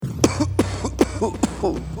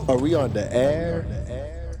Are we on the air?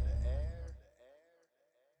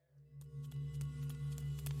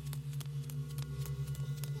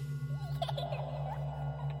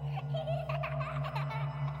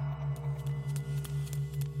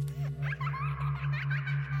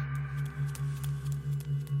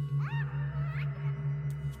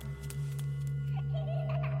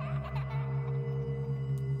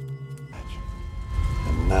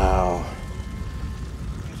 And now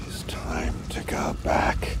it is time to go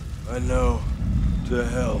back. I know. To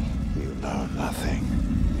hell. You know nothing.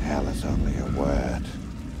 Hell is only a word.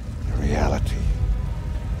 The reality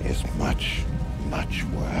is much, much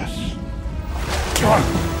worse.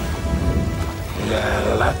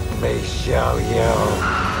 Yeah, let me show you.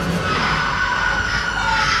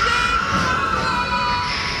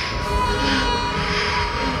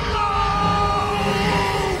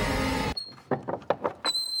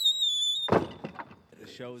 The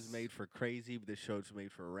show's made for crazy, but the show's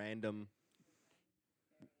made for random.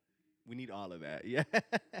 We need all of that. Yeah.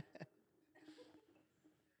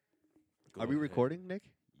 Go Are we ahead. recording, Nick?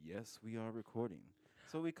 Yes, we are recording.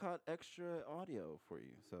 So we caught extra audio for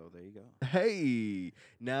you. So there you go. Hey.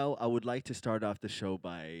 Now I would like to start off the show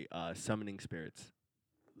by summoning spirits.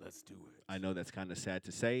 Let's do it. I know that's kind of sad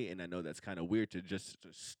to say, and I know that's kind of weird to just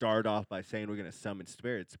start off by saying we're gonna summon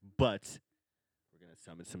spirits, but we're gonna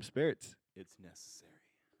summon some spirits. It's necessary.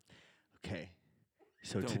 Okay.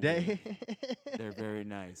 So Don't today, They're very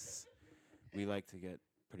nice. We like to get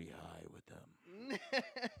pretty high with them.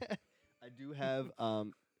 I do have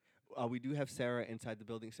we do have Sarah inside the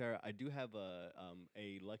building. Sarah, I do have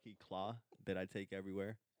a lucky claw that I take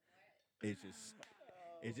everywhere.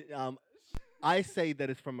 I say that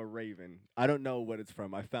it's from a raven. I don't know what it's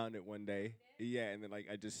from. I found it one day. Yeah, and then like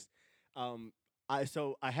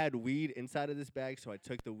I had weed inside of this bag, so I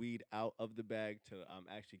took the weed out of the bag to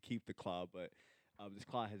actually keep the claw, but this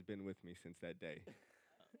claw has been with me since that day.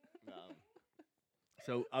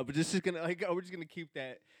 So we're just gonna we're just gonna keep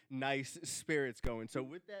that nice spirits going. So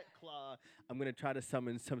with that claw, I'm gonna try to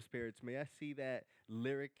summon some spirits. May I see that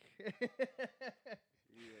lyric?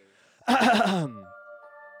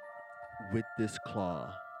 With this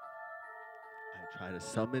claw, I try to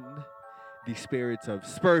summon the spirits of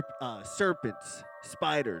serpents,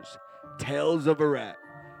 spiders, tails of a rat.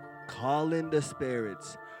 Call in the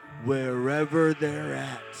spirits wherever they're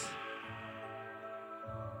at.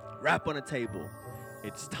 Rap on a table.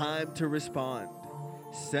 It's time to respond.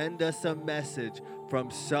 Send us a message from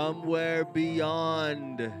somewhere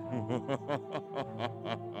beyond.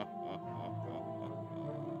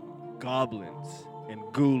 Goblins and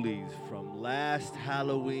ghoulies from last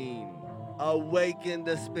Halloween. Awaken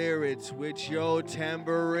the spirits with your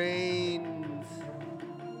tambourines.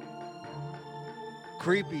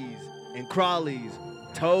 Creepies and crawlies,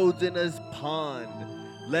 toads in a pond.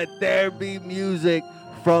 Let there be music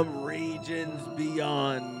from regions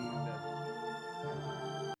beyond.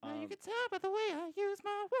 You can tell by the way I use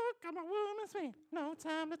my work. I'm a woman's man. No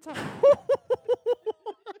time to talk.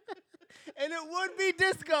 And it would be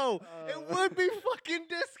disco. It would be fucking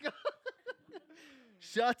disco.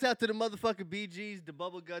 Shouts out to the motherfucking BGs, the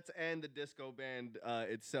Bubble Guts, and the disco band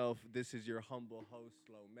itself. This is your humble host,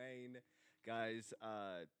 Lomaine. Guys,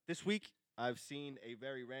 this week I've seen a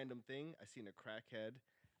very random thing. I seen a crackhead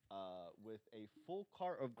with a full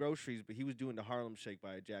cart of groceries, but he was doing the Harlem Shake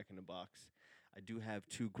by a Jack in the Box. I do have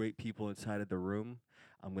two great people inside of the room.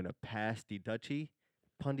 I'm gonna pass the Dutchie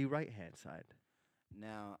on the right hand side.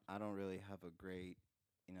 Now, I don't really have a great,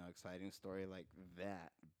 exciting story like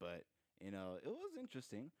that, but, it was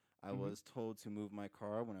interesting. I was told to move my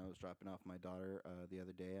car when I was dropping off my daughter the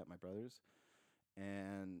other day at my brother's.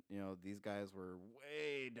 And, these guys were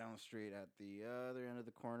way down the street at the other end of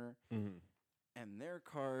the corner. Mm-hmm. And their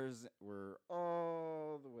cars were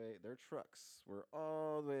all the way, their trucks were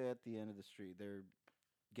all the way at the end of the street. They're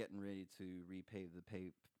getting ready to repave the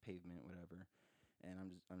pavement, whatever. And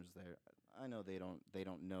I'm just there. I know they don't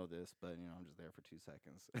know this, but I'm just there for 2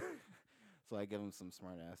 seconds. So I give them some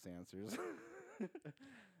smart ass answers.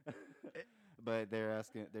 But they're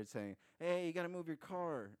saying, "Hey, you gotta move your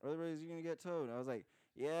car, otherwise you're gonna get towed." I was like,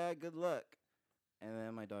 "Yeah, good luck." And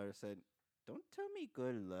then my daughter said, "Don't tell me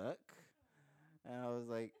good luck." And I was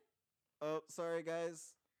like, "Oh, sorry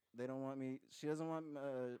guys. They don't want me. She doesn't want.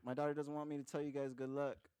 My daughter doesn't want me to tell you guys good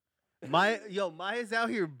luck." Maya's out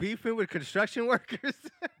here beefing with construction workers.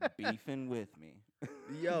 Beefing with me.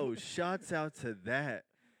 Yo, shouts out to that.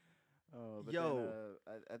 Oh, but Yo.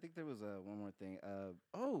 then, I think there was one more thing.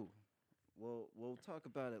 We'll talk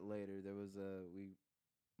about it later. There was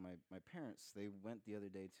my parents, they went the other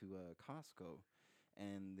day to Costco,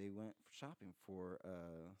 and they went shopping for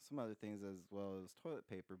some other things as well as toilet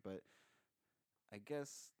paper. But I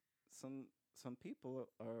guess some people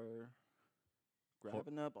are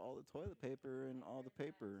grabbing up all the toilet paper and all the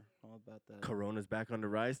paper. All about that. Corona's back on the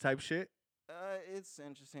rise type shit. It's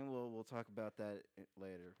interesting. We'll talk about that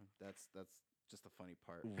later. That's just a funny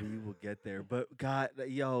part. We will get there. But God,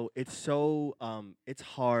 yo, it's so it's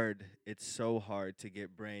hard. It's so hard to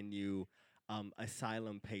get brand new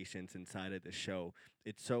asylum patients inside of the show.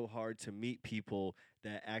 It's so hard to meet people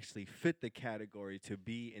that actually fit the category to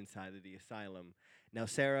be inside of the asylum. Now,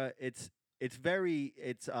 Sarah, it's very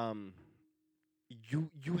it's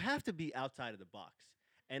you have to be outside of the box.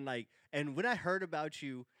 And when I heard about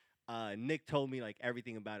you, Nick told me like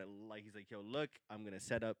everything about it. Like he's like, yo, look, I'm gonna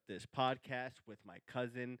set up this podcast with my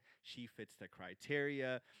cousin. She fits the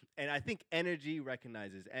criteria, and I think energy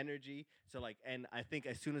recognizes energy. So like, and I think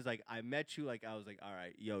as soon as like I met you, like I was like, all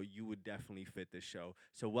right, yo, you would definitely fit this show.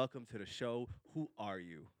 So welcome to the show. Who are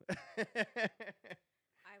you?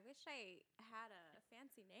 I wish I had a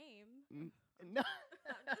fancy name. No.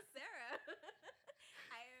 I'm just Sarah.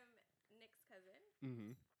 I am Nick's cousin,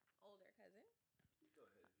 Mm-hmm. older cousin.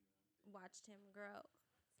 Watched him grow.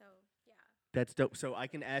 So, yeah. That's dope. So I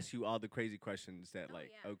can ask you all the crazy questions that Oh,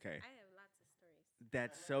 like, yeah. okay. I have lots of stories.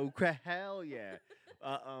 That's so hell yeah.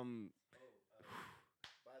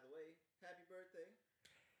 By the way, happy birthday.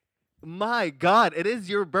 My God, it is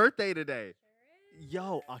your birthday today. Sure is.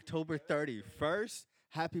 Yo, October 31st.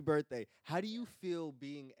 Happy birthday. How do you feel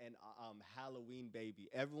being an Halloween baby?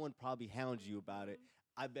 Everyone probably hounds you about it.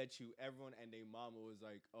 I bet you everyone and their mama was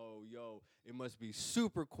like, oh, yo, it must be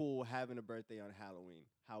super cool having a birthday on Halloween.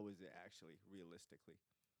 How was it actually, realistically?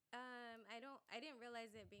 I didn't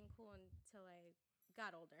realize it being cool until I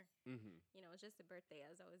got older. Mm-hmm. You know, it was just a birthday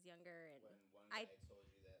as I was younger, and When one I- guy told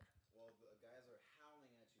you that, well, the guys are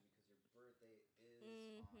howling at you because your birthday is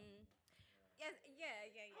Mhm. Yes, yeah.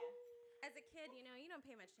 As a kid, you know, you don't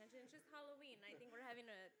pay much attention. It's just Halloween. I think we're having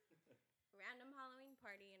a random Halloween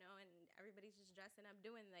party, you know, and everybody's just dressing up,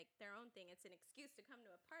 doing like their own thing. It's an excuse to come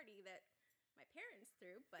to a party that my parents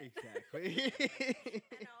threw, but Exactly.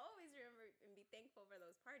 and I'll always remember and be thankful for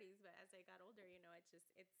those parties. But as I got older, you know, it's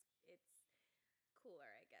cooler,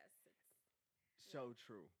 I guess. It's So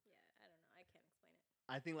true. yeah, I don't know. I can't explain it.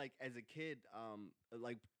 I think like as a kid,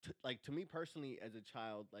 like to me personally as a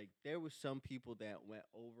child, like there was some people that went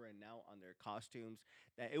over and out on their costumes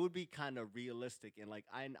that it would be kind of realistic, and like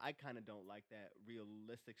I kind of don't like that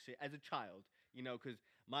realistic shit as a child, you know, because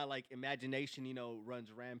my like imagination, you know,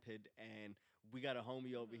 runs rampant, and we got a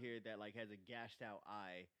homie over here that like has a gashed out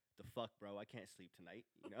eye. The fuck, bro, I can't sleep tonight,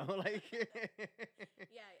 you know, like.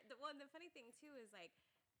 Yeah. The funny thing too is like,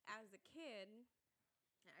 as a kid,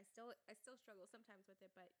 and I still struggle sometimes with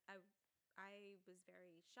it, but I was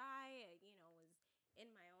very shy. I, you know, was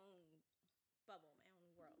in my own bubble, my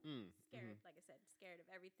own world, scared. Like I said, scared of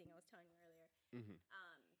everything I was telling you earlier. Mm-hmm.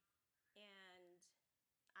 And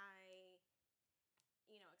I,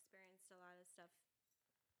 you know, experienced a lot of stuff.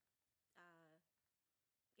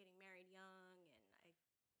 Getting married young, and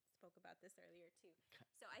I spoke about this earlier too.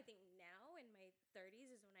 So I think now in my 30s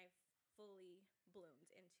is when I've fully bloomed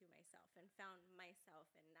into myself and found myself,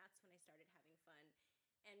 and that's when I started having fun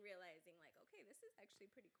and realizing like, okay, this is actually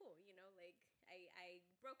pretty cool, you know, like I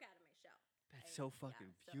broke out of my shell. That's so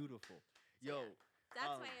fucking so- beautiful. so Yo, yeah,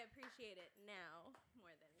 that's why I appreciate it now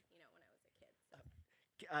more than, you know, when I was a kid. So.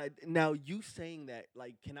 now you saying that,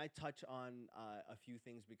 like, can I touch on a few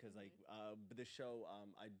things because like the show,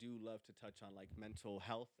 I do love to touch on like mental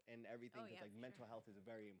health and everything Oh, because yeah, like for mental sure. health is a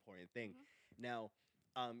very important thing. Mhm. Now,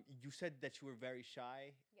 you said that you were very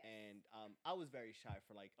shy, Yes. and I was very shy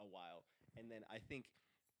for like a while, and then I think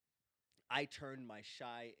I turned my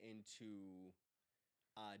shy into,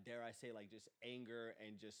 dare I say, like just anger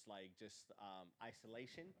and just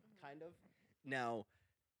isolation, kind of. Now,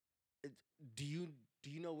 do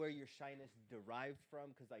you know where your shyness derived from?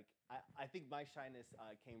 Because like I think my shyness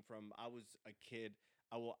came from I was a kid.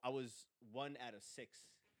 I was one out of six,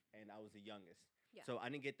 and I was the youngest. Yeah. So I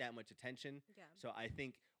didn't get that much attention. Yeah. So I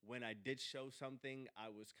think when I did show something,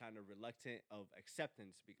 I was kind of reluctant of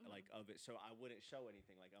acceptance, like of it. So I wouldn't show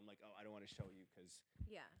anything. Like I'm like, oh, I don't want to show you because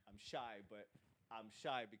Yeah. I'm shy. But I'm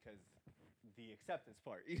shy because the acceptance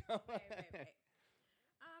part, you know. Right.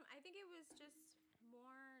 I think it was just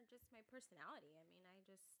more just my personality. I mean,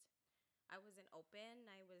 I wasn't open.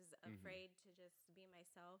 I was afraid to just be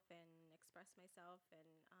myself and express myself. And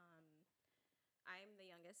I'm the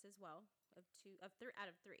youngest as well of out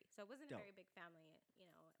of three. So it wasn't Dope. a very big family. You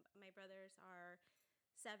know, my brothers are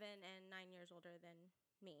 7 and 9 years older than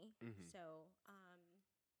me. Mhm. So,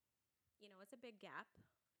 you know, it's a big gap.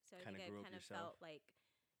 So I Kinda think I grew up kind of yourself. felt like,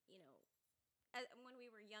 you know, when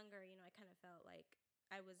we were younger, you know, I kind of felt like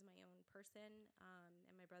I was my own person, and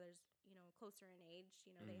my brothers, you know, closer in age,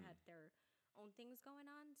 you know, they had their own things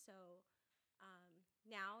going on. So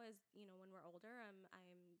now, as you know, when we're older,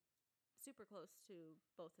 I'm super close to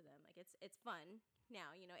both of them. Like it's fun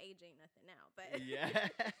now, you know, age ain't nothing now, but Yeah.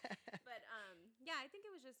 but yeah, I think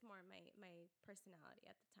it was just more my personality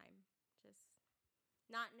at the time, just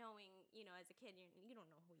not knowing, you know, as a kid, you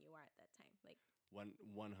don't know who you are at that time, like 100%.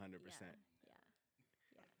 yeah,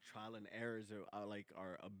 yeah, Trial and errors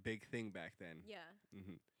are a big thing back then. yeah.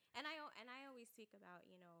 Hmm. And I always speak about,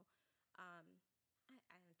 you know, I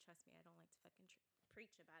don't, trust me, I don't like to fucking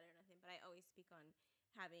preach about it or nothing, but I always speak on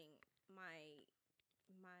having my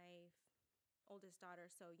oldest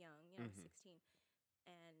daughter so young, you know, 16,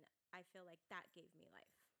 and I feel like that gave me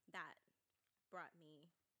life. That brought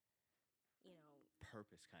me, you know,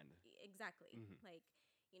 Purpose, kind of. exactly. Mhm. Like,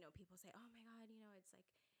 you know, people say, "Oh my God, you know, it's like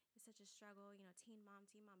it's such a struggle, you know, teen mom,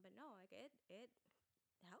 teen mom." But no, like it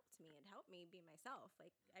helped me. It helped me be myself.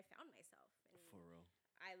 Like I found myself, and For real.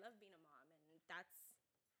 I love being a mom, and that's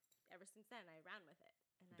ever since then I ran with it,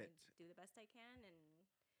 and I That's do the best I can. And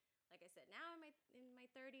like I said, now in my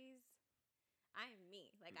 30s, I am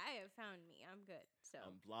me. Like I have found me. I'm good. So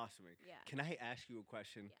blossoming. yeah. Can I ask you a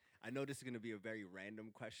question? Yeah. I know this is going to be a very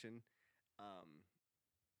random question. Um,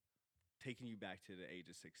 Taking you back to the age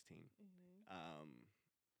of 16,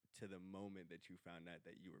 to the moment that you found out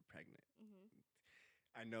that you were pregnant.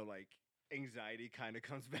 I know, like, anxiety kind of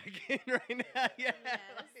comes back in right now. Yeah. Yes, yes.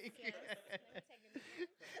 Let me take a minute.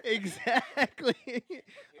 Exactly.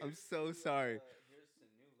 I'm so sorry. Here's to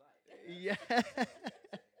new life.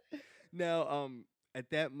 Yeah. Now, at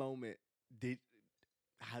that moment,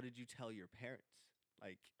 how did you tell your parents?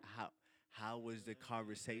 Like, how was the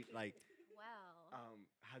conversation? Like, Well,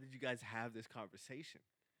 how did you guys have this conversation?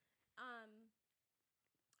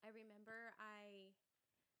 I remember I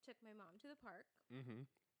took my mom to the park Mm-hmm.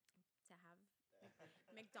 to have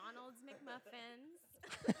McDonald's McMuffins,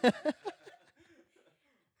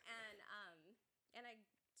 and I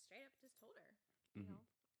straight up just told her, you know,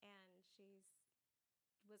 and she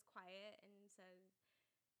was quiet and says,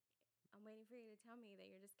 "I'm waiting for you to tell me that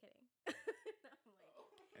you're just kidding."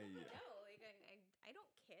 I'm like, Yeah. no, like I don't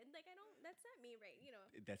kid, like I don't. That's not me, right? You know,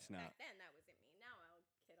 That's not. back then that wasn't me. Now I'll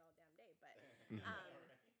kid all damn day, but Mhm.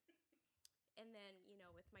 and then, you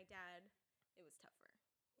know, with my dad, it was tougher.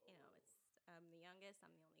 You know, it's I'm the youngest,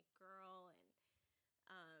 I'm the only girl,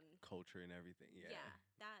 and Culture and everything. Yeah.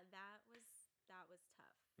 that was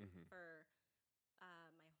tough Mhm. for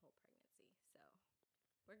my whole pregnancy. So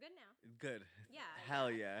we're good now. Good. Yeah. Hell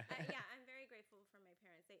yeah. Yeah, I'm very grateful for my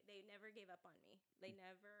parents. They never gave up on me. They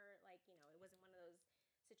never, like, you know, it wasn't one of those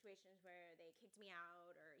situations where they kicked me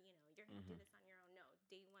out or, you know, you're gonna do this on your own. No,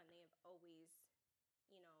 day one they have always,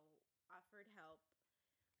 you know, offered help.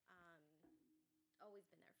 Always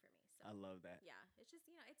been there for me. So I love that. yeah, it's just,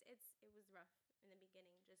 you know, it was rough in the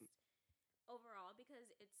beginning, just overall,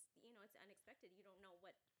 because it's, you know, it's unexpected. You don't know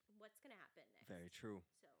what's gonna happen next. Very true.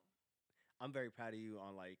 So I'm very proud of you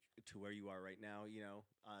on, like, to where you are right now.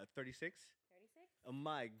 36. 36. Oh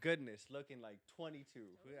my goodness, looking like 22.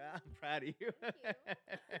 I'm proud of you. Thank you.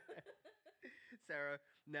 Sarah,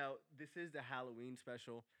 now this is the Halloween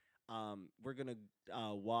special. We're gonna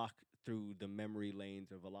walk through the memory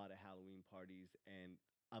lanes of a lot of Halloween parties, and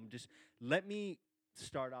let me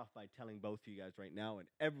start off by telling both of you guys right now and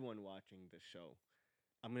everyone watching the show.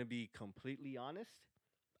 I'm gonna be completely honest.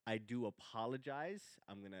 I do apologize.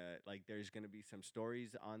 There's gonna be some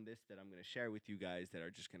stories on this that I'm gonna share with you guys that are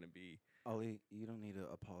just gonna be. Ollie, you don't need to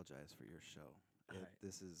apologize for your show. Alright.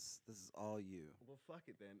 This is all you. Well, fuck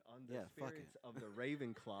it then. On the Yeah, fuck spirits of the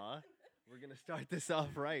Ravenclaw, we're gonna start this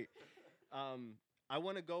off right. I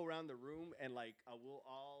want to go around the room and we'll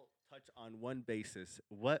all touch on one basis.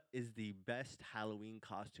 What is the best Halloween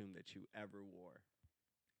costume that you ever wore?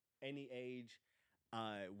 Any age?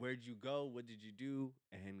 Where'd you go? What did you do?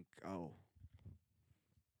 And go.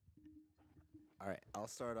 All right, I'll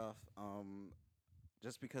start off.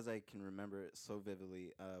 Just because I can remember it so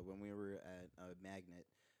vividly, when we were at Magnet,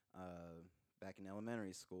 back in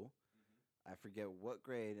elementary school, I forget what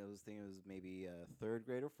grade. I was thinking it was maybe third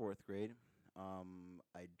grade or fourth grade.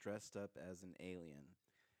 I dressed up as an alien,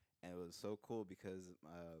 and it was so cool because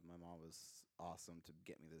my mom was awesome to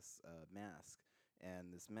get me this mask,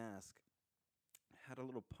 and this mask had a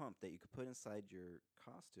little pump that you could put inside your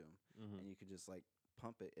costume, and you could just like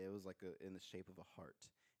pump it. It was like in the shape of a heart,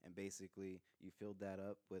 and basically you filled that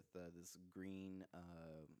up with this green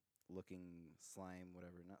looking slime,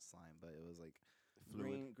 whatever, not slime, but it was like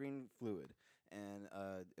Fluid. green fluid, and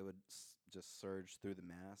it would just surge through the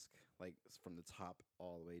mask, like from the top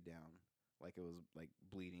all the way down, like it was like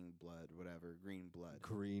bleeding blood, whatever, green blood.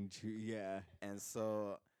 Yeah. And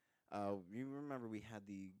so, you remember we had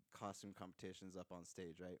the costume competitions up on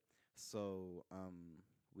stage, right? So,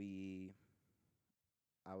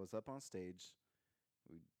 I was up on stage,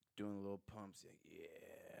 we doing little pumps, like,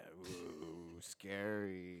 yeah, ooh,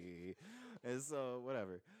 scary, and so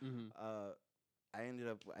whatever. Mm-hmm. I ended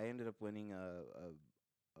up winning a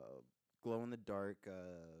glow in the dark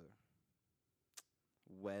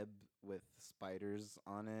web with spiders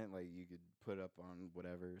on it, like you could put up on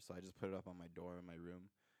whatever. So I just put it up on my door in my room,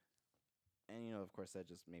 and of course that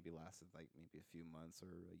just maybe lasted like maybe a few months or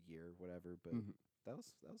a year, whatever. But Mhm. that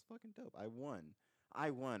was fucking dope. I won. I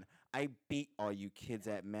beat all you kids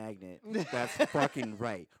at Magnet. That's fucking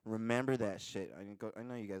right. Remember that shit. I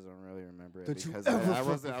know you guys don't really remember it Don't you because ever I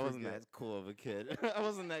wasn't fucking forget. that cool of a kid. I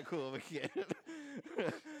wasn't that cool of a kid.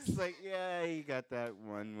 It's like, yeah, you got that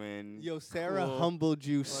one win. Yo, Sarah Cool. humbled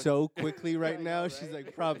you so quickly right I now. know, She's right?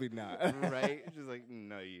 like, probably not. Right? She's like,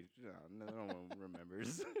 no, no one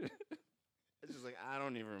remembers. It's just like, I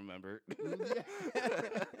don't even remember.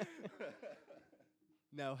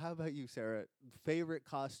 Now, how about you, Sarah? Favorite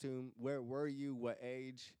costume? Where were you? What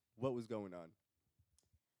age? What was going on?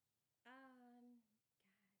 God,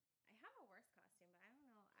 I have a worse costume, but I don't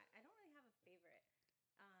know. I don't really have a favorite.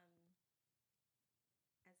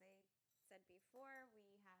 As I said before, we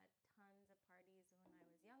had tons of parties when I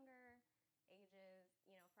was younger, ages,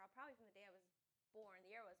 probably from the day I was born,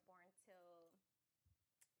 the year I was born, till,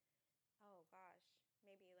 oh gosh,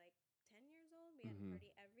 maybe like 10 years old. We had a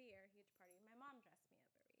party every year, a huge party. My mom dressed me up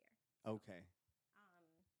every year. So, Okay.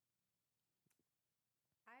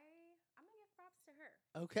 I'm gonna give props to her.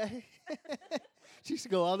 Okay. She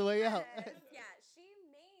should go all the way out. Yes, yeah, she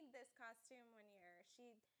made this costume one year.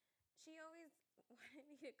 She always wanted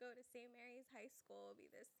me to go to St. Mary's High School, be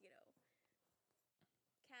this,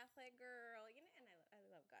 Catholic girl, and I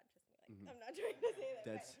love God, trust me. Like, I'm not trying to say that.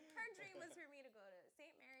 That's- But her dream was for me to go to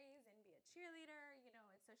St. Mary's and be a cheerleader, and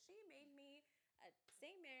so she made me a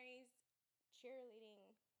St. Mary's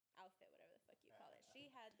cheerleading outfit, whatever the fuck you call it. She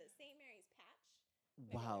had the St. Mary's patch.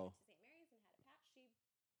 When I Wow. went to St. Mary's and had a patch, she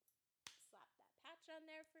slapped that patch on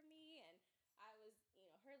there for me, and I was,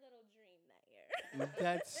 her little dream that year.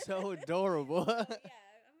 That's so adorable. So, yeah,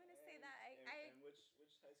 I'm gonna say that. And which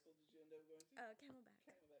high school did you end up going to?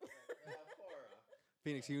 Camelback.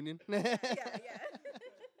 Phoenix Union. Yeah.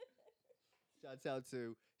 Shouts out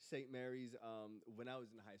to St. Mary's. When I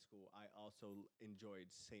was in high school, I also enjoyed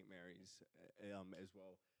St. Mary's as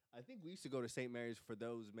well. I think we used to go to St. Mary's for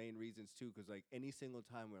those main reasons too, because like any single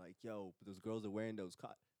time we're like, yo, those girls are wearing those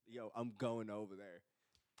yo, I'm going over there.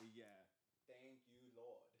 Yeah. Thank you,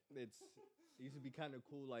 Lord. It used to be kind of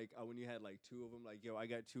cool, like when you had like two of them, like, yo, I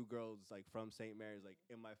got two girls like from St. Mary's, like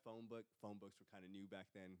in my phone book. Phone books were kind of new back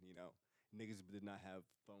then, Niggas did not have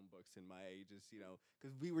phone books in my ages,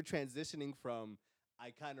 because we were transitioning from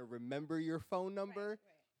I kind of remember your phone number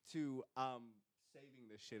Right. to saving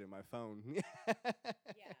this shit in my phone. Yeah,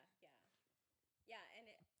 and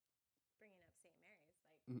bringing up St. Mary's,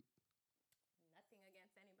 like, nothing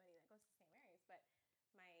against anybody that goes to St. Mary's, but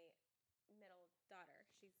my middle daughter,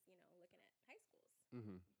 she's, looking at high schools.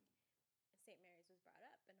 St. Mary's was brought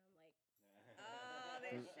up, and I'm like, oh,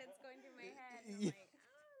 this shit's going through my head. And I'm Yeah. like,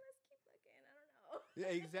 let's keep looking. I don't know.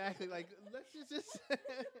 Yeah, exactly. Like, let's just.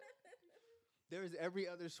 There's every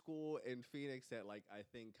other school in Phoenix that, like, I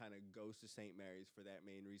think kind of goes to St. Mary's for that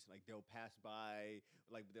main reason. Like, they'll pass by,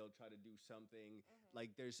 like, they'll try to do something.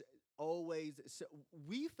 Like, there's always. So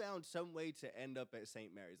we found some way to end up at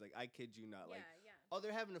St. Mary's. Like, I kid you not. Like, Yeah. oh,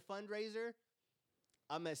 they're having a fundraiser.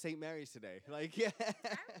 I'm at St. Mary's today. Like, yeah.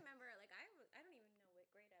 I remember, like, I don't even know what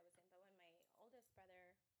grade I was in, but when my oldest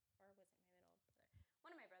brother, or was it my middle brother?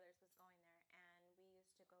 One of my brothers was going there, and we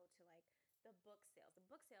used to go to, like, the book sales. The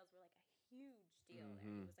book sales were, like, a huge deal there.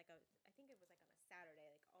 It was, like, I think it was, like, on a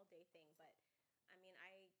Saturday, like, all-day thing, but, I mean,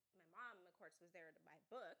 my mom, of course, was there to buy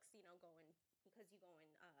books, because you go and,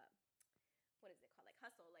 what is it called? Like,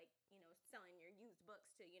 hustle, like, selling your used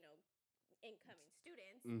books to, incoming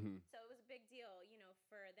students. So it was a big deal,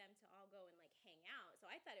 for them to all go and like hang out. So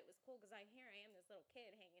I thought it was cool because I am this little kid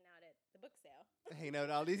hanging out at the book sale. Hanging out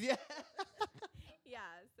all these. Yeah. Yeah.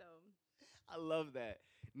 So I love that.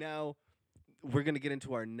 Now, we're going to get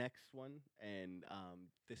into our next one. And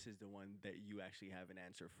this is the one that you actually have an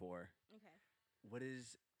answer for. okay. What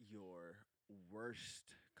is your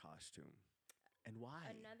worst costume? And why?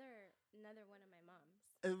 Another one of my mom's.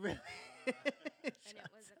 Really? And it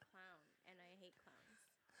was a clown, and I hate clowns.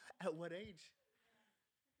 At what age?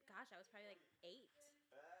 Gosh, I was probably like 8.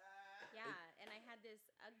 Yeah, and I had this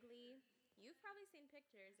ugly. You've probably seen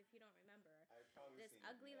pictures if you don't remember. This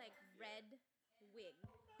ugly like red wig,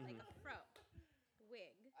 like a fro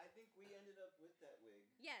wig. I think we ended up with that wig.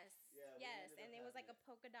 Yes, Yeah, we yes, ended and up it was like having a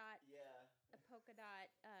polka dot,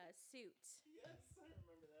 Yeah. suit. Yes, I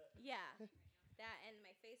remember that. Yeah, that, and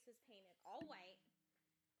my face was painted all white,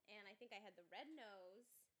 and I think I had the red nose.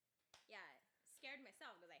 Yeah, scared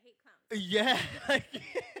myself because I hate clowns. Yeah.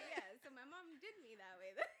 Yeah, so my mom did me that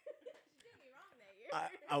way. She did me wrong that year.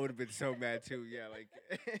 I would have been so mad too. Yeah, like.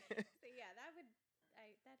 So yeah, that'd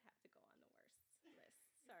have to go on the worst list.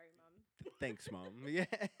 Sorry, mom. Thanks, mom. Yeah.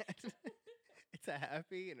 It's a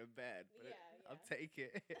happy and a bad, but Yeah, I'll yeah. take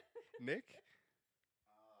it. Nick?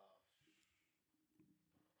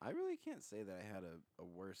 I really can't say that I had a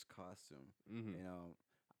worse costume. Mm-hmm. You know,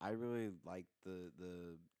 I really liked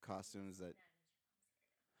the costumes that.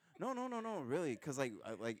 No, really, because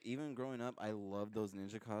like even growing up, I loved those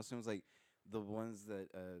ninja costumes, like the ones that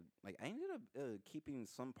like I ended up keeping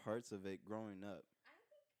some parts of it growing up. I don't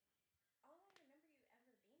think all I remember you ever being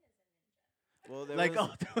is a ninja. Well, there Like,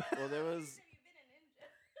 was well there How long was have you been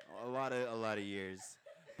a ninja? a lot of years.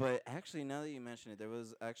 But actually, now that you mention it, there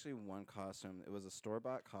was actually one costume. It was a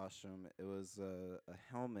store-bought costume. It was a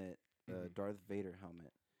helmet, a Mhm. Darth Vader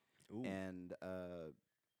helmet, Ooh. and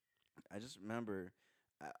I just remember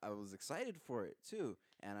I was excited for it too.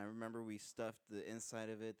 And I remember we stuffed the inside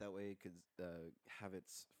of it that way it could have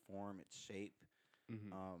its form, its shape.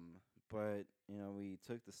 Mhm. But you know, we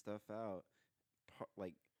took the stuff out.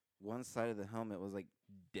 Like one side of the helmet was like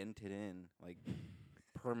dented in, like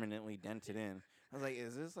permanently dented in. I was like,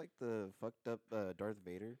 "Is this like the fucked up Darth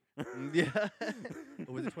Vader?" Yeah.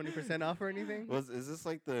 Was it 20% off or anything? Is this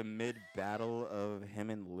like the mid battle of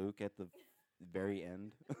him and Luke at the very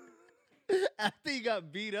end? After you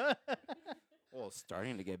got beat up. Well,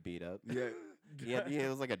 starting to get beat up. Yeah. Yeah, it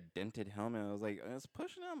was like a dented helmet. I was like, it's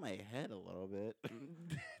pushing out my head a little bit.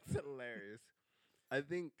 That's hilarious. I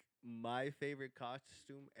think my favorite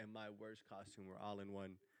costume and my worst costume were all in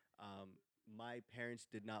one. My parents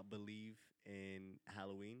did not believe in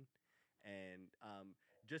Halloween, and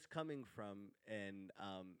just coming from an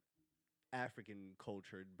African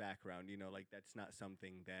cultured background, like that's not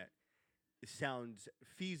something that sounds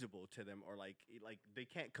feasible to them, or like they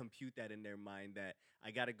can't compute that in their mind that I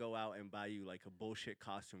got to go out and buy you like a bullshit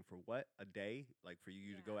costume for what, a day, like for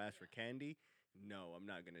you to go ask for candy. No, I'm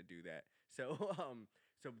not gonna do that. So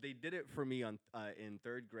so they did it for me on in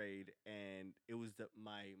 3rd grade, and it was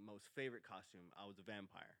my most favorite costume. I was a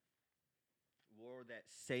vampire. Wore that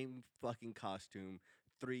same fucking costume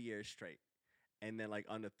 3 years straight. And then like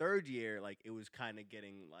on the 3rd year, like it was kind of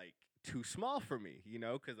getting like too small for me,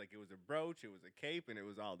 because like it was a brooch, it was a cape, and it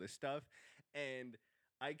was all this stuff. And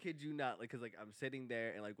I kid you not, like, cause like I'm sitting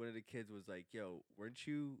there, and like one of the kids was like, "Yo, weren't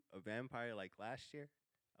you a vampire like last year?"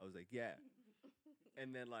 I was like, "Yeah."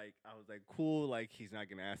 And then like I was like, "Cool," like he's not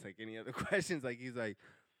gonna ask like any other questions. Like he's like,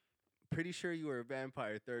 "Pretty sure you were a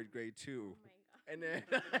vampire 3rd grade too." Oh my god. And then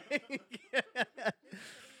Just putting you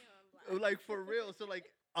on blast. like for real. So like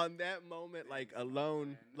on that moment, like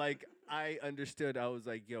alone, like I understood. I was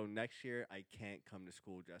like, yo, next year I can't come to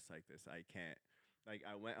school dressed like this. I can't. Like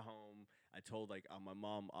I went home. I told like my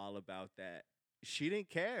mom all about that. She didn't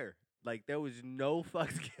care. Like there was no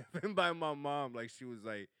fucks given by my mom. Like she was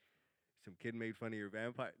like, some kid made fun of your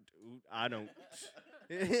vampire. Dude, I don't.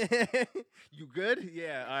 You good?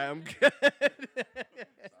 Yeah, I'm good. At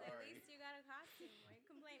least you got a costume. Why are you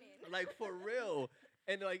complaining? Like for real.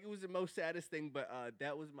 And like it was the most saddest thing, but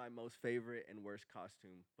that was my most favorite and worst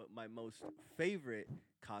costume. But my most favorite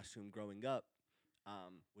costume growing up,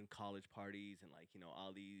 when college parties and like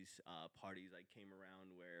all these parties like came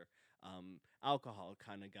around where alcohol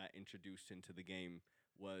kind of got introduced into the game,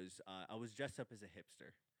 was I was dressed up as a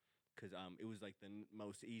hipster. Because it was like the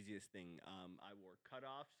most easiest thing. I wore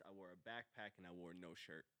cutoffs, I wore a backpack, and I wore no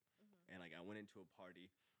shirt. And like I went into a party,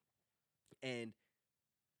 and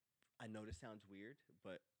I know this sounds weird,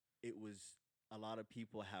 but it was a lot of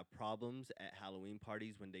people have problems at Halloween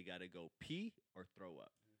parties when they gotta go pee or throw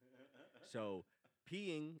up. So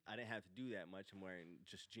peeing, I didn't have to do that much. I'm wearing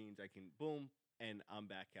just jeans. I can boom, and I'm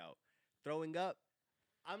back out. Throwing up,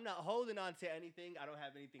 I'm not holding on to anything. I don't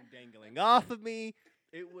have anything dangling off of me.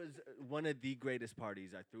 It was one of the greatest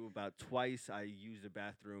parties. I threw about twice. I used the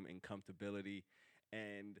bathroom in comfortability,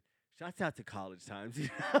 and shouts out to college times.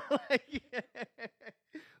 Like, yeah.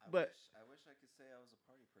 But I wish I could say I was a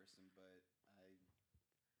party person, but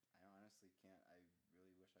I honestly can't. I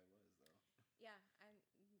really wish I was though. Yeah,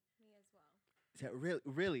 me as well. is that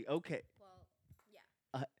really okay? Well, yeah.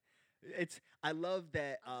 I love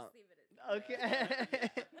that. I'll just leave it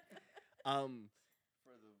at Okay.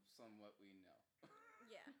 For the somewhat we know.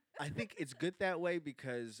 Yeah. I think it's good that way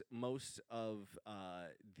because most of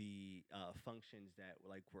the functions that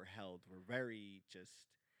like were held were very just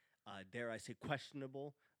dare I say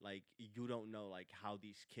questionable. Like you don't know like how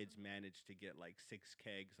these kids managed to get like 6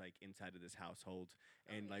 kegs like inside of this household,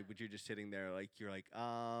 and like yeah. but you're just sitting there like you're like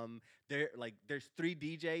there like there's 3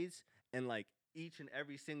 DJs and like each and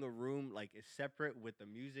every single room like is separate with the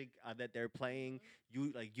music that they're playing.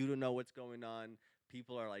 You don't know what's going on.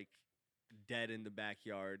 People are like dead in the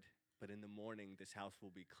backyard, but in the morning this house will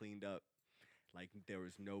be cleaned up like there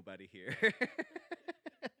was nobody here.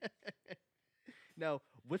 Now,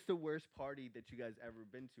 what's the worst party that you guys ever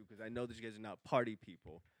been to? Because I know that you guys are not party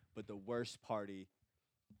people, but the worst party,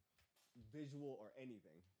 visual or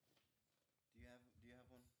anything. Do you have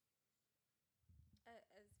one?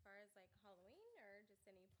 As far as like Halloween or just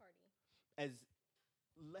any party? As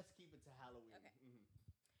let's keep it to Halloween. Okay. Mhm.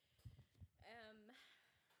 Gosh,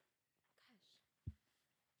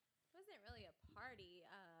 it wasn't really a party.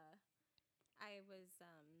 I was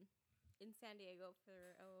in San Diego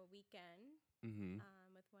for a weekend Mhm.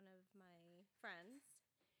 with one of my friends,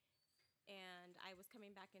 and I was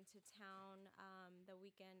coming back into town the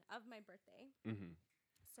weekend of my birthday. Mhm.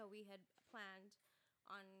 So we had planned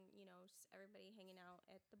on, everybody hanging out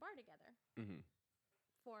at the bar together Mhm.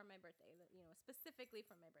 for my birthday, specifically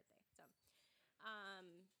for my birthday. So,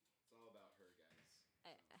 um, It's all about her, guys.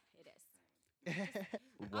 it is.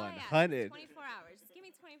 100. 24 hours. Just give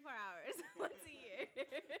me 24 hours once a year.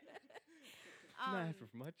 Not asking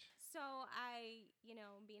for much. So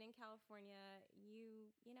being in California,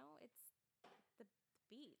 it's the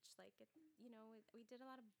beach. Like, we did a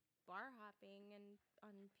lot of bar hopping and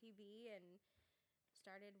on PB and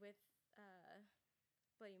started with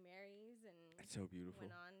Bloody Marys and That's so beautiful.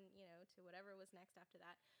 went on, to whatever was next after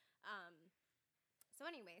that. So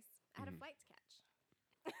anyways, I had a flight to catch.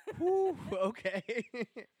 Whew, okay.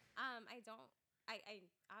 I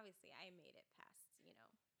obviously I made it past,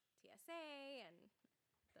 TSA and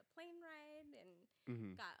the plane ride and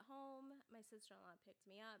Mhm. got home. My sister-in-law picked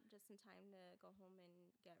me up just in time to go home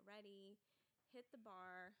and get ready. Hit the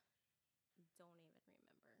bar. Don't even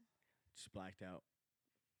remember. Just blacked out.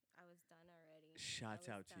 I was done already. Shouts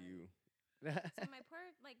I out was to done. you. So my poor,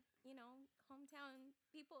 hometown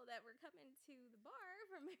people that were coming to the bar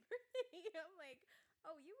for my birthday, I'm like,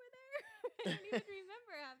 oh, you were there? I don't even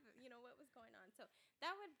remember what was going on. So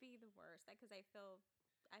that would be the worst, because I feel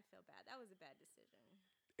bad. That was a bad decision.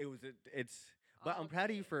 But I'm All proud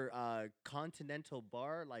of you day. for continental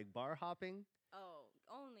bar, like bar hopping. Oh,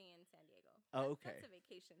 only in San Diego. Oh, That's okay. a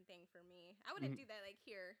vacation thing for me. I wouldn't do that like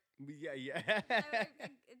here. Yeah, yeah.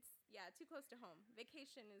 It's too close to home.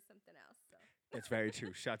 Vacation is something else. So That's very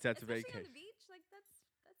true. Shouts out to especially vacation. on the beach, like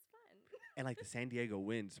that's fun. And like the San Diego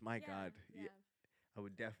winds, my God. Yeah. I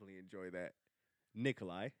would definitely enjoy that.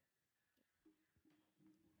 Nikolai.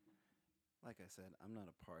 Like I said, I'm not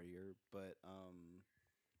a partier, but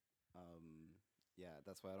yeah,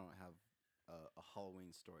 that's why I don't have a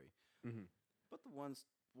Halloween story. Mhm. But the one's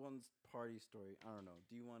party story, I don't know.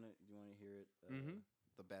 Do you want to hear it? Mhm.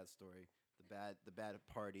 The bad story, the bad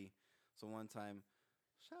party. So one time,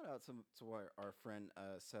 shout out to our friend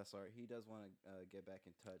Cesar. He does want to get back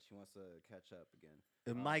in touch. He wants to catch up again.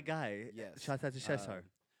 My guy. Yes. Shouts out to Cesar.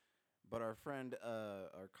 But our friend,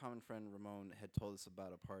 our common friend Ramon, had told us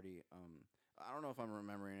about a party. I don't know if I'm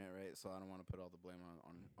remembering it right, so I don't want to put all the blame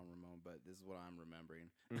on Ramon, but this is what I'm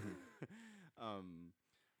remembering.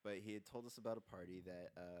 But he had told us about a party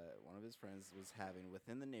that one of his friends was having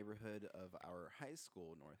within the neighborhood of our high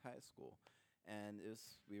school, North High School, and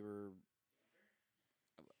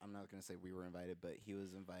I'm not going to say we were invited, but he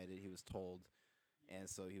was invited. He was told, and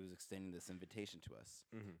so he was extending this invitation to us.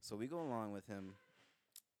 Mhm. So we go along with him,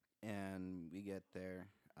 and we get there.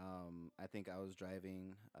 I think I was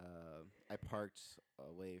driving. I parked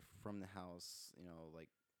away from the house. Like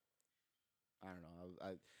I don't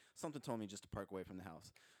know. Something told me just to park away from the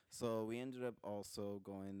house. So we ended up also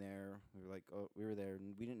going there. We were like, oh, we were there,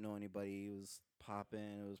 and we didn't know anybody. It was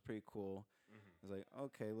popping. It was pretty cool. I was like,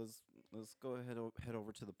 okay, let's go head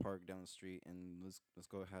over to the park down the street, and let's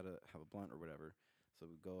go have a blunt or whatever. So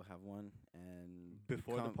we go have one, and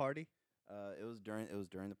Before the party? It was during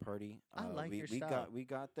the party. I like your we style.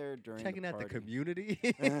 got there during Checking the out the party. community.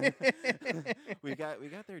 we got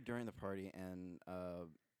there during the party, and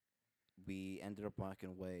we ended up walking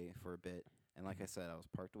away for a bit. And like I said, I was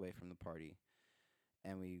parked away from the party,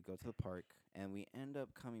 and we go to the park, and we end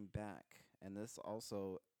up coming back. And this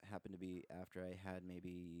also happened to be after I had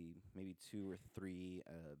maybe 2 or 3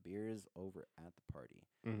 beers over at the party.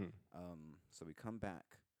 Mhm. So we come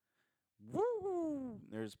back. woo,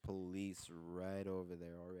 there's police right over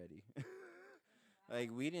there already. Like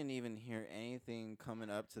we didn't even hear anything coming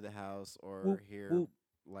up to the house or Whoop, hear whoop.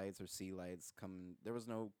 lights or see lights coming. There was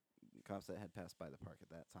no cops that had passed by the park at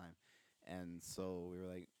that time. And so we were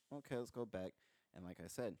like, okay, let's go back. And like I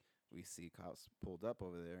said, we see cops pulled up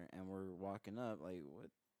over there and we're walking up like, what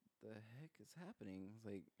the heck is happening? It's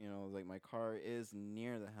like, like my car is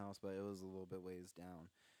near the house, but it was a little bit ways down.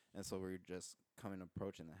 And so we're just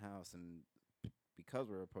approaching the house. And because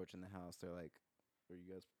we're approaching the house, they're like, are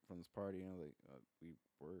you guys from this party? Like, we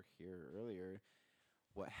were here earlier.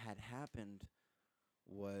 What had happened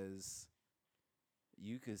was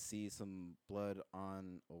you could see some blood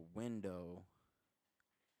on a window.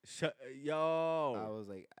 I Yo. was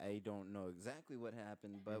like, I don't know exactly what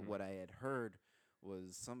happened, but what I had heard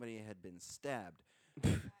was somebody had been stabbed.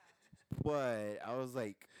 But I was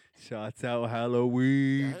like, Shots out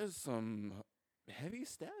Halloween. that is some heavy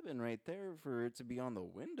stabbing right there for it to be on the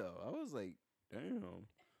window. I was like, damn.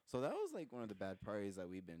 So that was like one of the bad parties that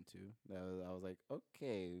we've been to. I was like,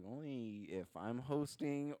 okay, only if I'm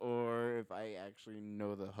hosting or if I actually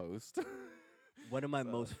know the host. One of my So-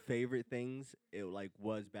 most favorite things it like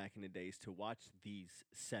was back in the days to watch these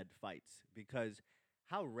said fights because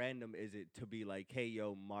how random is it to be like, hey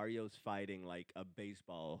yo, Mario's fighting like a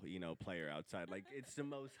baseball, player outside. Like it's the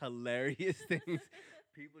most hilarious things.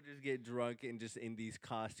 People just get drunk and just in these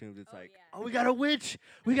costumes. It's Oh, like, yeah. oh, we got a witch.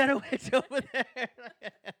 We got a witch over there.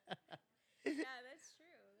 Yeah, that's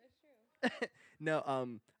true. That's true.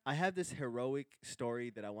 No, I have this heroic story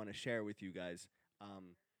that I want to share with you guys.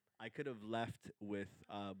 I could have left with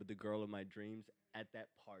the girl of my dreams at that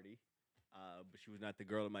party, but she was not the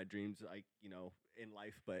girl of my dreams, like in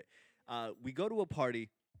life. But we go to a party,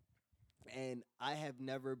 and I have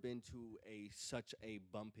never been to such a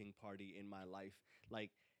bumping party in my life.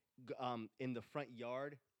 Like, in the front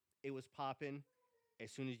yard, it was popping. As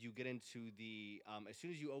soon as you get into as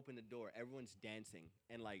soon as you open the door, everyone's dancing.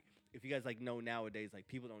 And like, if you guys like know nowadays, like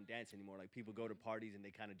people don't dance anymore. Like people go to parties and they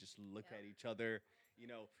kind of just look Yep. at each other.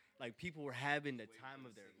 Like people were having the time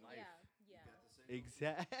of their life. Yeah, yeah.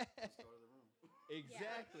 Exactly.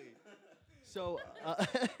 Exactly. So,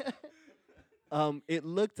 it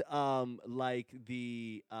looked like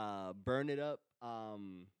the "Burn It Up"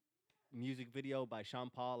 music video by Sean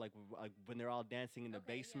Paul, like when they're all dancing in the Okay,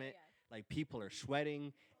 yeah, basement. yeah. Like people are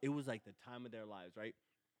sweating. It was like the time of their lives, right?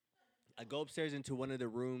 I go upstairs into one of the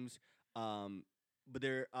rooms, but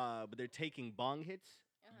they're taking bong hits.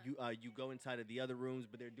 You go inside of the other rooms,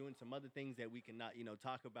 but they're doing some other things that we cannot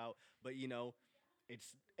talk about. But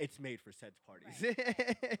it's made for said parties.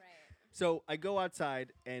 Right. So I go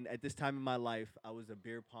outside, and at this time in my life, I was a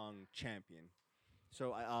beer pong champion.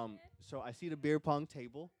 So I see the beer pong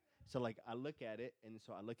table. So like I look at it, and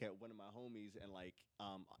so I look at one of my homies, and like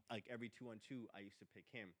every 2-on-2, I used to pick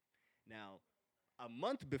him. Now, a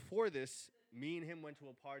month before this, me and him went to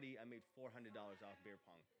a party. I made $400 off beer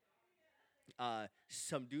pong.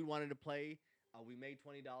 Some dude wanted to play. We made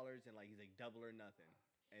 $20, and like he's like double or nothing,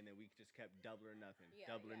 and then we just kept double or nothing, Yeah,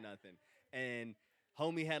 double or yeah. nothing, and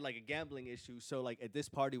homie had like a gambling issue. So like at this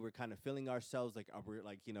party, we're kind of feeling ourselves like are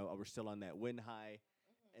we still on that win high,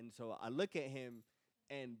 and so I look at him,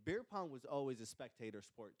 and beer pong was always a spectator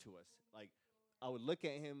sport to us. Like I would look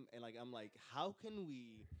at him, and like I'm like, how can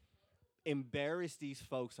we embarrass these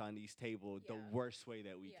folks on these tables the Yeah. worst way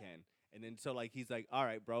that we Yeah. can? And then so like he's like, all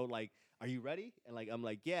right, bro, like, are you ready? And like I'm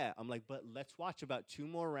like, yeah. I'm like, but let's watch about 2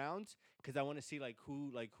 more rounds because I want to see like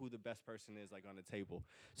who the best person is like on the table.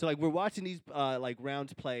 So like we're watching these like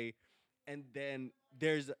rounds play, and then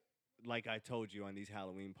there's like I told you on these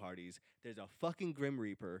Halloween parties, there's a fucking Grim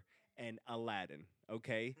Reaper and Aladdin.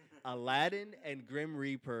 Okay, Aladdin and Grim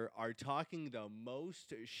Reaper are talking the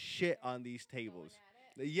most shit on these tables.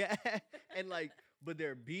 Yeah, and like, but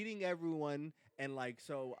they're beating everyone, and like,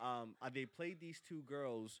 so they played these 2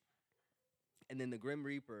 girls, and then the Grim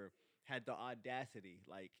Reaper had the audacity.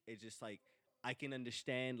 Like, it's just like I can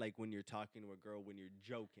understand like when you're talking to a girl when you're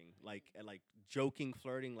joking, like and, like joking,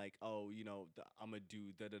 flirting, like oh, I'm gonna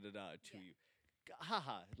do da da da da to you.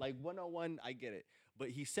 Haha, like 101, I get it. But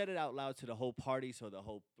he said it out loud to the whole party, so the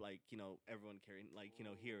whole everyone can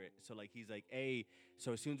hear it. So like he's like, hey,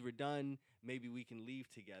 so as soon as we're done, maybe we can leave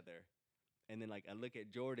together. And then like I look at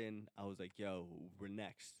Jordan, I was like, yo, we're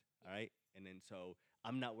next, all right? And then so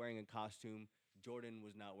I'm not wearing a costume. Jordan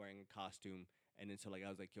was not wearing a costume. And then so like I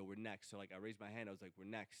was like, yo, we're next. So like I raised my hand, I was like, we're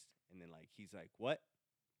next. And then like he's like, what?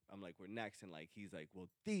 I'm like, we're next. And like he's like, well,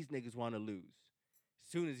 these niggas want to lose.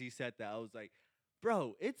 As soon as he said that, I was like,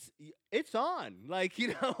 bro, it's on. Like,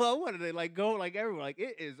 I wanted to like go like everyone, like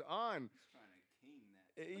it is on.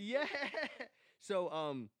 Yeah. So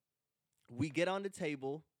we get on the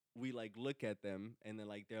table, we like look at them, and then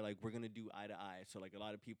like they're like, we're gonna do eye to eye. So like a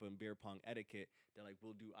lot of people in beer pong etiquette, they're like,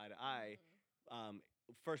 we'll do eye to eye.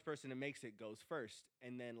 First person that makes it goes first.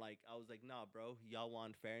 And then like I was like, nah, bro, y'all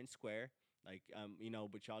won fair and square. Like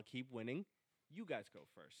but y'all keep winning. You guys go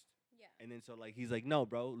first. Yeah. And then so like he's like, no,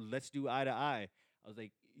 bro, let's do eye to eye. I was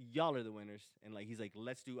like, y'all are the winners. And like he's like,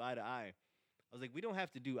 let's do eye to eye. I was like, we don't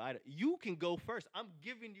have to do eye to. You can go first. I'm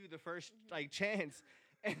giving you the first like chance.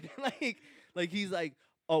 And then, like he's like,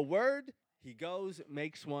 a word. He goes,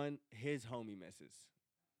 makes one. His homie misses,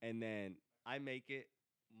 and then I make it.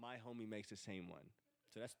 My homie makes the same one.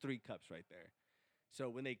 So that's 3 cups right there. So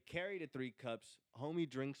when they carry the 3 cups, homie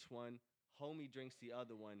drinks one. Homie drinks the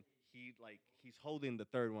other one. He's holding the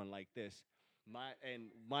third one like this.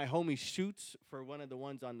 My homie shoots for one of the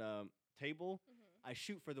ones on the table. I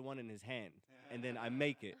shoot for the one in his hand, and then I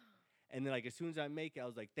make it. And then like as soon as I make it, I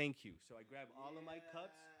was like, thank you. So I grab all of my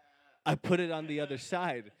cups, I put it on the other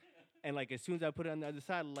side, and like as soon as I put it on the other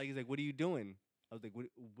side, like he's like, what are you doing? I was like, what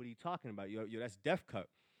are you talking about? Yo, that's Def Cup.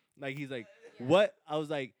 Like he's like, what? I was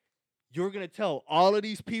like, you're gonna tell all of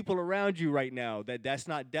these people around you right now that that's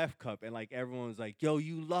not Def Cup, and like everyone's like, yo,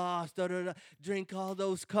 you lost, drink all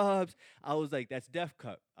those cups. I was like, that's Def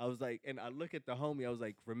Cup. I was like, and I look at the homie, I was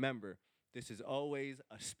like, remember, this is always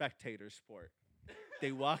a spectator sport.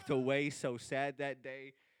 They walked away so sad that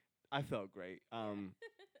day. I felt great.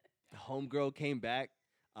 The homegirl came back,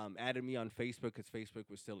 added me on Facebook because Facebook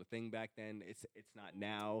was still a thing back then. It's not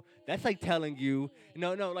now. That's like telling you,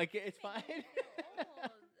 no, like it's fine.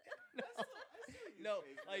 No,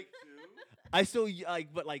 like I still like,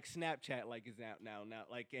 but like Snapchat like is out now,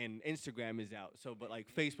 like and Instagram is out. So, but like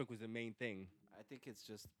Facebook was the main thing. I think it's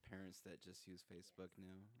just parents that just use Facebook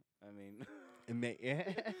now. I mean, Yeah.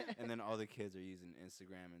 and then all the kids are using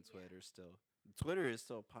Instagram and Twitter still. Twitter is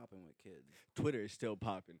still popping with kids. Twitter is still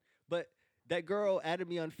popping. But that girl added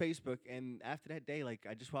me on Facebook, and after that day, like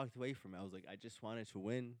I just walked away from it. I was like, I just wanted to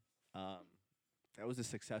win. That was a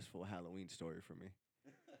successful Halloween story for me.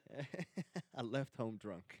 I left home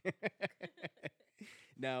drunk.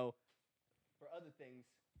 Now, for other things,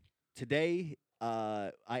 today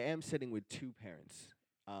I am sitting with 2 parents.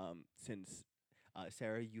 Since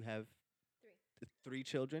Sarah, you have 3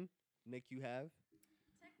 children. Nick, you have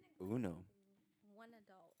Technically, Uno. 1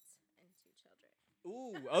 adult and 2 children.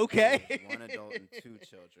 Ooh, okay. 1 adult and 2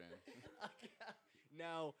 children.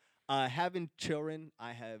 Now, having children,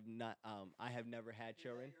 I have not. I have never had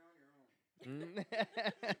children.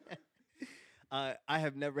 I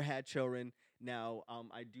have never had children. Now,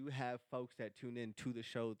 I do have folks that tune in to the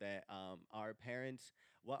show that are parents.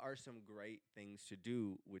 What are some great things to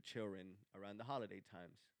do with children around the holiday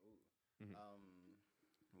times? Mhm.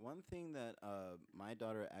 One thing that my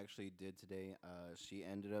daughter actually did today, she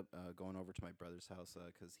ended up going over to my brother's house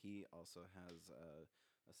because he also has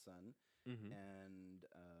a son, Mm-hmm. and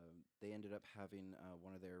they ended up having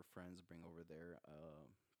one of their friends bring over their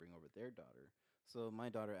daughter. So my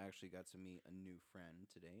daughter actually got to meet a new friend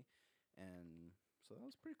today, and so that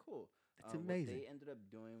was pretty cool. That's What amazing. they ended up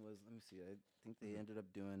doing was, let me see, I think they ended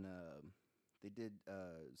up doing they did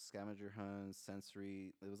scavenger hunts,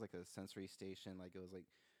 sensory. It was like a sensory station. Like it was like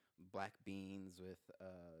black beans with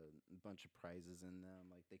a bunch of prizes in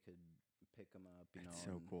them. Like they could pick them up, you That's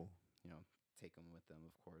know. so and, cool. You know, take them with them,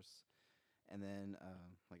 of course. And then,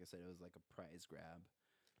 like I said, it was like a prize grab.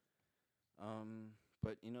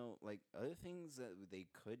 But you know, like other things that they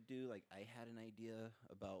could do, like I had an idea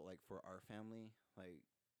about like for our family, like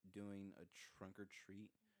doing a trunk or treat.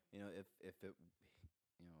 You know, if it,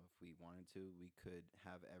 you know, if we wanted to, we could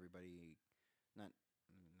have everybody, not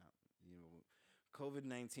you know,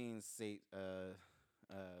 COVID-19 state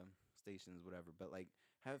stations, whatever, but like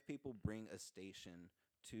have people bring a station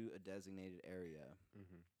to a designated area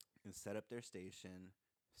Mm-hmm. and set up their station,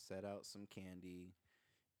 set out some candy,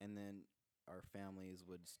 and then our families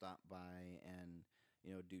would stop by and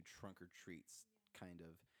do trunk or treats, kind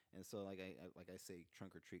of. And so like I say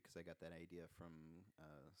trunk or treat because I got that idea from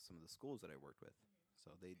some of the schools that I worked with.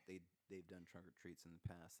 So they've done trunk or treats in the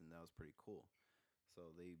past, and that was pretty cool. So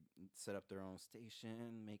they set up their own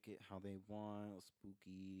station, make it how they want,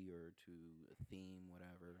 spooky or to a theme,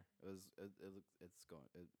 whatever. It'd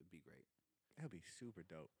be great. That'd be super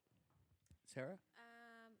dope. Sarah?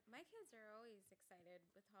 My kids are always excited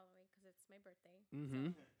with Halloween because it's my birthday.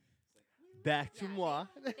 Mm-hmm. Back to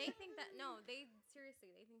moi. They think that they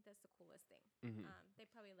seriously they think that's the coolest thing. Mhm. They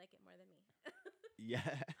probably like it more than me. Yeah.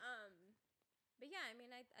 But yeah, I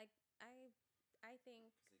mean, I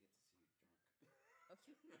think.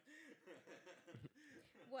 Okay.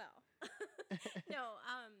 Well, no,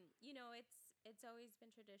 it's it's always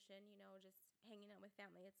been tradition, just hanging out with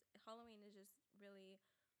family. It's Halloween is just really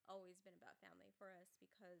always been about family for us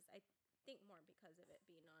because I think more because of it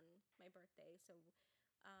being on my birthday. So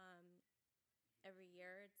um, every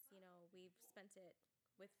year we've spent it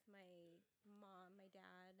with my mom, my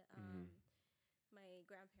dad, my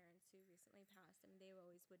grandparents who recently passed. I mean, they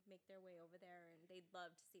always would make their way over there, and they'd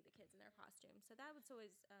love to see the kids in their costumes. So that was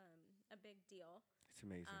always a big deal. It's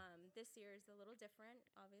amazing. This year is a little different,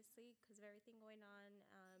 obviously, because of everything going on.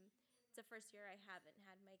 It's the first year I haven't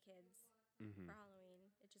had my kids for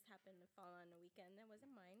Halloween. It just happened to fall on a weekend that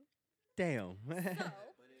wasn't mine. Damn. So,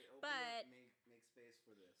 but make space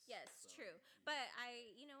for this. yes, true. But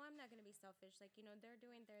I'm not gonna be selfish. Like, they're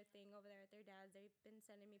doing their thing over there at their dad's. They've been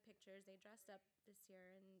sending me pictures. They dressed up this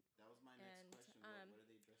year, and That was my next question. What are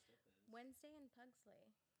they dressed up as? Wednesday and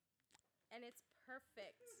Pugsley, and it's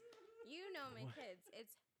perfect. You know my kids.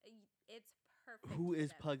 It's perfect. Who for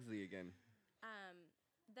is them. Pugsley again?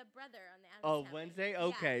 The brother on the Addams Oh, family. Wednesday? Yeah,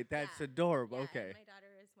 Okay, that's yeah, adorable. yeah, Okay. and my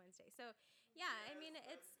daughter is Wednesday. So, yeah, I mean,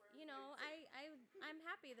 it's, I'm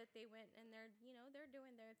happy that they went and they're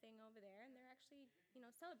doing their thing over there and they're actually,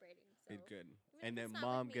 celebrating. So It's good. even And if then it's not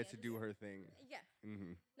mom with me, gets to it's- do her thing. Yeah.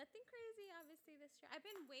 Mm-hmm. Nothing crazy, obviously, this year. I've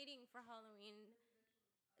been waiting for Halloween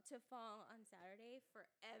to fall on Saturday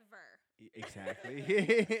forever. Exactly.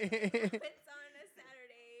 It's on a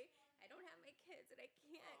Saturday. I don't have my kids, and I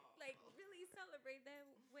can't really celebrate the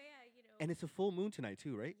way And it's a full moon tonight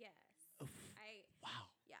too, right? Yes.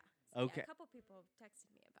 Wow. Yeah. So, Okay. Yeah, a couple people have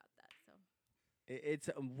texted me about that. So. It's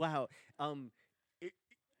wow.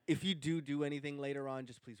 If you do anything later on,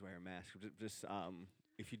 just please wear a mask. Just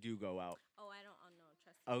if you do go out. Oh, I don't. Oh no,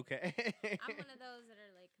 trust me. Okay. I'm one of those that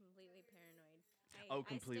are completely paranoid.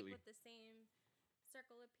 Completely. I stick with the same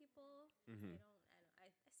circle of people. Mhm. I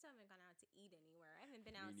still haven't gone out to eat anywhere. I haven't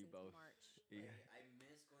been out and you since both. March. Yeah. I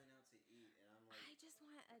miss going out to eat, and I'm I just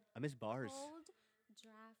want a I miss bars. cold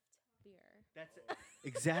draft beer. That's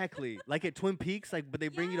exactly like at Twin Peaks, but they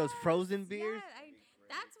bring you those frozen beers. Yeah,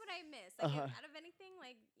 that's what I miss. Out of anything,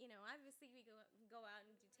 obviously we go out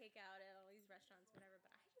and do takeout at all these restaurants, whatever.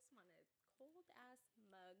 But I just want a cold ass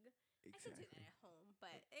mug. I could do that at home,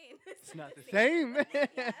 but It's not the same. Yeah.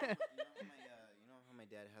 You know how my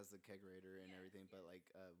dad has the kegerator and everything, but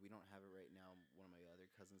we don't have it right now. One of my other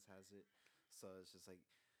cousins has it, so it's just that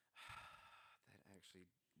actually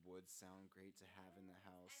would sound great to have in the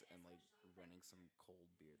house, and running some cold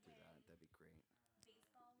beer through that. That'd be great.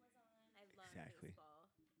 Baseball was on. I love Exactly. baseball,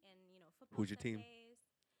 and football. Who's your team? Sundays,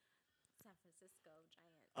 San Francisco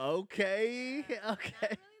Giants. Okay. Not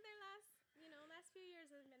Okay. really their last few years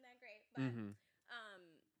hasn't been that great, but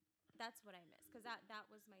that's what I miss because that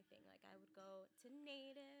was my thing. I would go to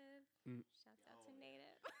Native. Shouts out to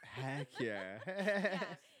Native. Heck yeah.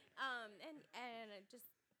 Yeah. And just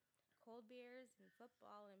cold beers and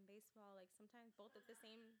football and baseball. Sometimes both at the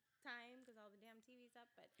same time because all the damn TV's up.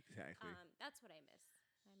 But Exactly. that's what I miss.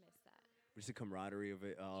 I miss that. Just the camaraderie of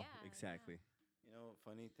it all. Yeah, Exactly. You know,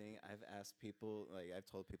 funny thing, I've asked people, I've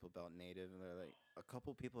told people about Native, and they're a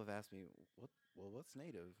couple people have asked me, what's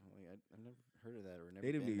Native? I've never heard of that or never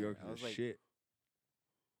Native been New there. York I is was shit.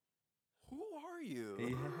 Who are you?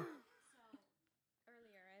 Yeah. So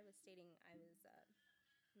earlier I was stating I was a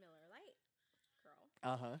Miller Lite girl.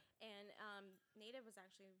 Uh-huh. And Native was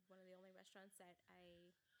actually one of the only restaurants that I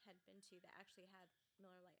had been to that actually had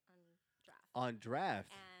Miller Lite on draft. On draft.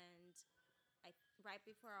 And right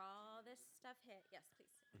before all this stuff hit, yes,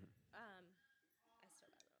 please. I still got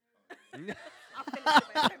it. I'll finish it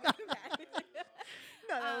by the time we come back.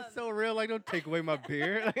 No, that was so real. Don't take away my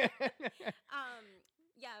beer.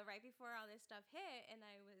 Yeah, right before all this stuff hit, and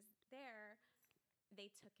I was there,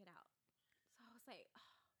 they took it out. So I was like,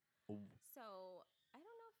 oh. So I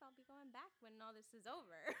don't know if I'll be going back when all this is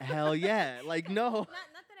over. Hell yeah. No.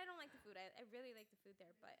 Not that I don't like the food. I really like the food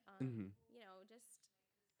there, but just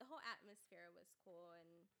the whole atmosphere was cool, and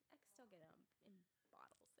I could still get them in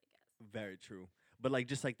bottles, I guess. Very true. But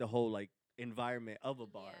just the whole environment of a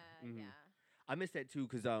bar. Yeah, Mhm. yeah. I miss that too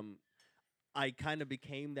because I kind of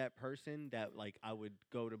became that person that I would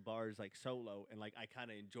go to bars solo and I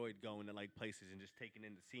kind of enjoyed going to places and just taking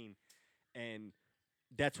in the scene, and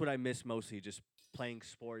that's what I miss mostly, just playing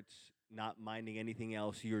sports, not minding anything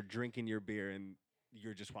else. You're drinking your beer and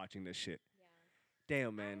you're just watching this shit. Yeah.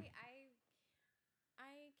 Damn, man.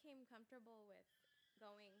 I came comfortable with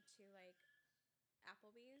going to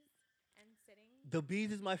Applebee's and sitting. The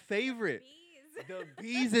Bees is my favorite. Bees. The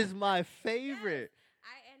Bees is my favorite.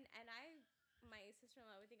 My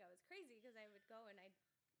sister-in-law would think I was crazy because I would go and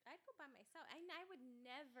I'd go by myself. I would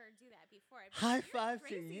never do that before. I'd be High "You're five to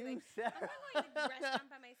crazy." you, I'm not going to the restaurant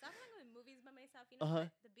by myself. I'm not going to the movies by myself.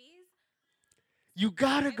 But the Bees, You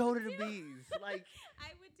gotta I go to would the too. bees. Like,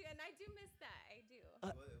 I would do, and I do miss that. I do.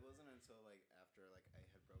 It wasn't until like after like I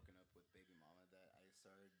had broken up with baby mama that I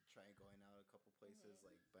started trying going out a couple places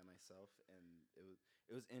like by myself, and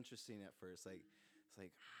it was interesting at first. Like it's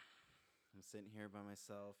like I'm sitting here by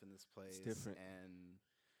myself in this place, different. and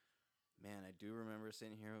man, I do remember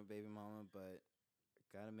sitting here with baby mama, but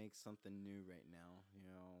gotta make something new right now. You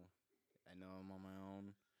know, I know I'm on my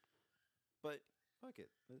own, but fuck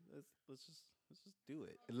it, let's just do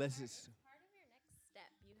it. Unless Part- it's it's part of your next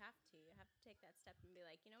step. You have to. You have to take that step and be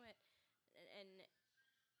like, you know what, and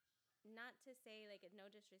not to say like no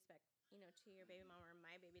disrespect, to your baby mama or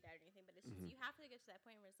my baby dad or anything, but it's just you have to get to that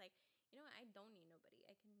point where it's like, you know what, I don't need nobody.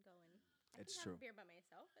 I can go and It's have true. a beer by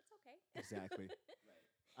myself. It's okay. Exactly.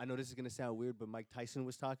 I know this is gonna sound weird, but Mike Tyson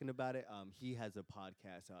was talking about it. He has a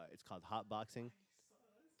podcast. It's called Hot Boxing.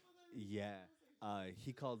 Yeah.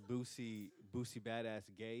 He called Boosie Badass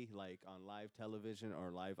gay, like on live television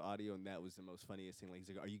or live audio, and that was the most funniest thing. Like, he's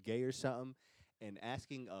like, "Are you gay or something?" And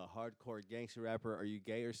asking a hardcore gangster rapper, "Are you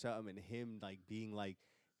gay or something?" and him like being like,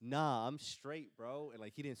 "Nah, I'm straight, bro." And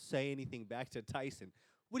like he didn't say anything back to Tyson.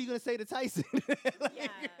 What are you gonna say to Tyson? Like- yeah,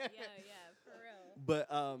 for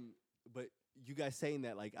real. but you guys saying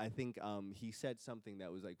that, like, I think he said something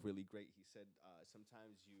that was like really great. He said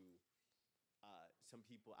sometimes some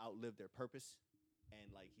people outlive their purpose, and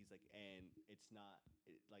like he's like, and it's not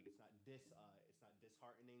it's not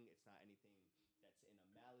disheartening. It's not anything that's in a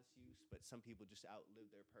malice use, but some people just outlive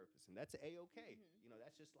their purpose, and that's a-okay.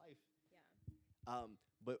 That's just life. Yeah.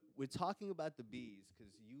 But we're talking about the bees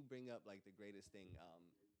because you bring up like the greatest thing.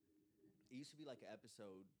 It used to be like an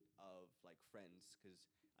episode of like Friends because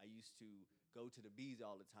I used to go to the bees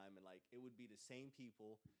all the time, and like it would be the same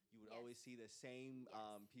people. You would Yes. always see the same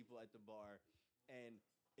Yes. people at the bar, and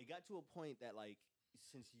it got to a point that like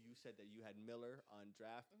since you said that you had Miller on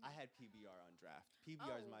draft, I had PBR on draft.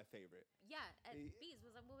 PBR is Oh. my favorite. Yeah, at Y- Bees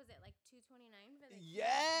was like, what was it, like 229 for the Yeah!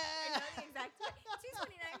 I know the exact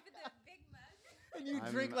 229 for the big mug. And you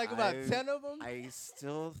I'm- drink like about I- 10 of them. I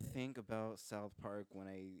still think about South Park when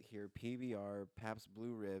I hear PBR, Pabst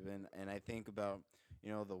Blue Ribbon, and I think about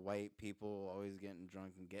the white people always getting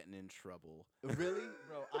drunk and getting in trouble. Really,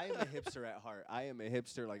 bro? I am a hipster at heart. I am a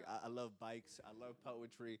hipster. Like I love bikes. I love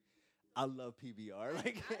poetry. I love PBR.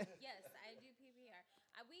 Like Yes, I do PBR.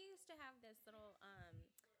 We used to have this little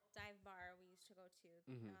dive bar we used to go to,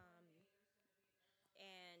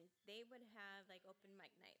 and they would have like open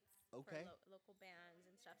mic nights Okay. for local bands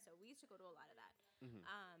and stuff. So we used to go to a lot of that. Mhm.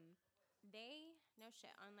 They no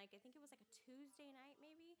shit on like I think it was like a Tuesday night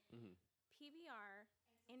maybe. Mhm. PBR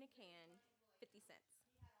in a can, 50 cents.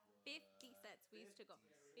 50 cents. We used to go.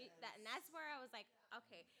 And that's where I was like,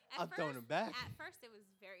 okay. I'm throwing 'em back. At first, it was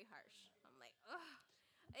very harsh. I'm like, ugh.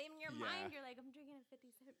 In your Yeah. mind, you're like, I'm drinking a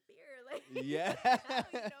 50-cent beer. Like, Yeah.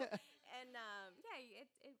 And yeah,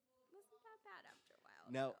 it wasn't that bad after a while.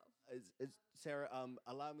 Now, so. Sarah,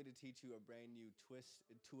 allow me to teach you a brand new twist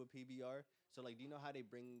to a PBR. So, like, do you know how they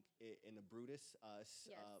bring it in a Brutus? Yes.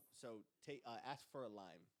 So, ask for a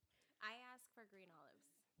lime. I ask for green olives.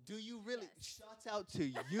 Do you really? Yes. Shouts out to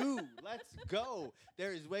you. Let's go.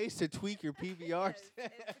 There is ways to tweak your PBRs.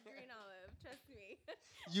 Yes, it's a green olive. Trust me.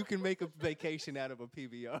 You can make a vacation out of a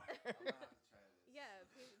PBR. Yeah,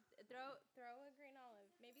 throw a green olive,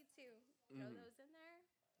 maybe two. Throw those in there.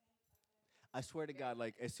 I swear to God,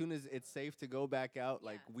 like as soon as it's safe to go back out,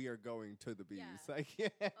 like Yeah. we are going to the bees. Yeah. Like, yeah.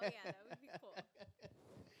 Oh yeah, that would be cool.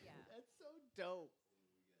 Yeah. That's so dope.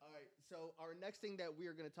 All right, so our next thing that we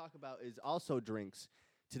are going to talk about is also drinks.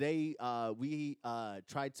 Today, we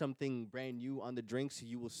tried something brand new on the drinks.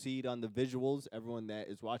 You will see it on the visuals. Everyone that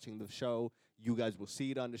is watching the show, you guys will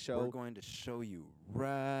see it on the show. We're going to show you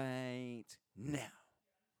right now.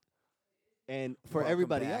 And for Welcome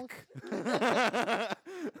everybody else, back.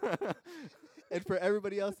 and for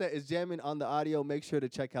everybody else that is jamming on the audio, make sure to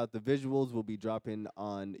check out the visuals. We'll be dropping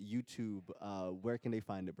on YouTube. Where can they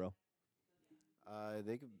find it, bro?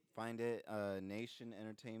 They can find it Nation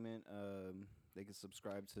Entertainment. They can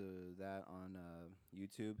subscribe to that on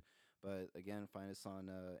YouTube. But again, find us on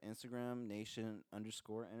Instagram,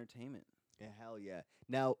 Nation_Entertainment. Yeah, hell yeah.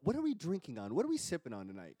 Now, what are we drinking on? What are we sipping on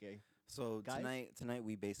tonight, Gay? So Guys? tonight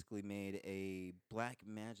we basically made a Black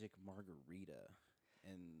Magic margarita,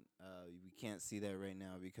 and we can't see that right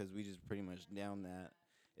now because we just pretty much downed that.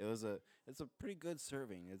 It's a pretty good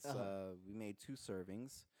serving. It's we made 2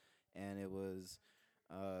 servings, and it was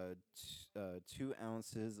 2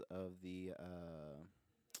 ounces of the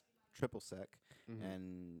triple sec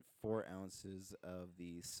and 4 ounces of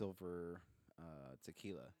the silver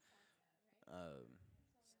tequila.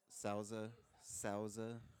 Sauza.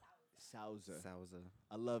 Salsa. Salsa.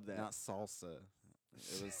 I love that. Not salsa.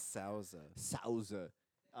 It was Sauza. Sauza.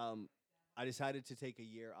 I decided to take a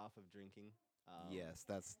year off of drinking. Yes,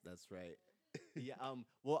 that's right. Yeah.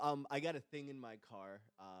 Well. I got a thing in my car.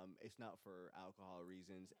 It's not for alcohol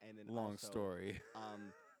reasons, and then Long also, story.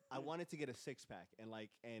 I wanted to get a six pack,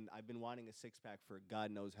 and I've been wanting a six pack for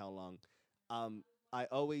God knows how long. I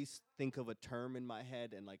always think of a term in my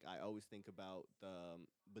head, and like I always think about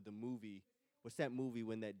but the movie. What's that movie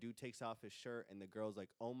when that dude takes off his shirt and the girl's like,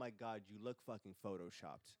 "Oh my God, you look fucking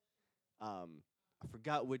photoshopped." I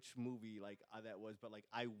forgot which movie that was, but like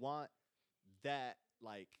that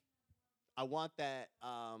like I want that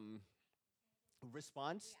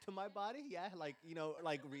response to my body, yeah, like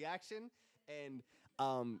like reaction, and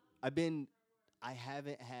I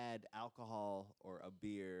haven't had alcohol or a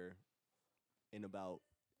beer in about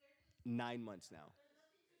 9 months now,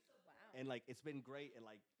 Wow. and like it's been great, and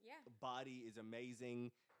like Yeah. the body is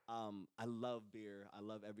amazing. I love beer, I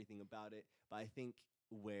love everything about it, but I think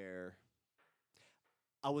where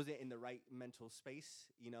I wasn't in the right mental space,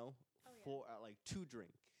 Oh yeah. for like to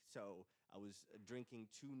drink. So I was drinking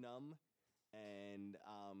too numb, and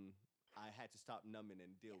I had to stop numbing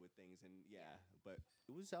and deal with things. And yeah, but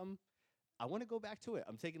it was I want to go back to it.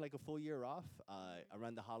 I'm taking like a full year off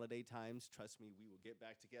around the holiday times. Trust me, we will get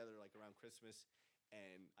back together like around Christmas,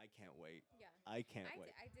 and I can't wait. Yeah. I can't I,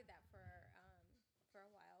 wait. I did that for a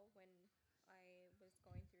while when I was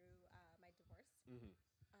going through my divorce. Mm-hmm.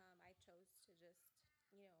 I chose to just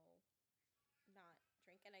not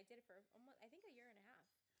drink, and I did it for almost I think a year and a half.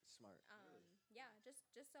 Smart. Yeah, just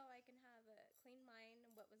so I can have a clean mind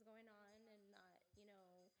and what was going on, and not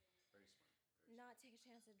not take a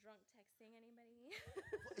chance of drunk texting anybody.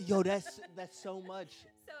 Yo, that's so much.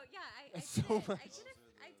 So yeah, I That's did so it. much.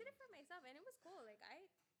 I did it for myself, and it was cool. Like I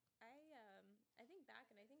think back,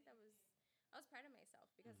 and I was proud of myself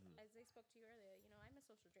because as I spoke to you earlier, I'm a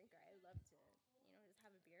social drinker. I love to just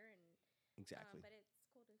have a beer, and Exactly. but it's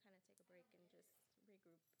cool to kind of take a break and just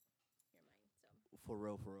regroup your mind. So For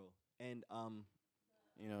real, for real. And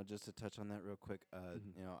Just to touch on that real quick,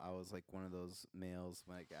 Mhm. I was like one of those males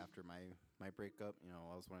like after my breakup.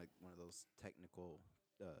 I was one of those technical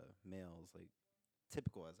males, like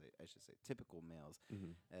typical as I should say, typical males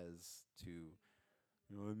Mhm. as to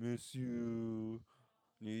I miss you,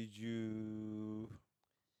 need you.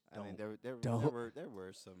 I mean, Don't. there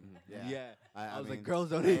were some, Mhm. yeah. Yeah. I was like, mean, girls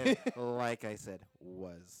don't and even. like I said,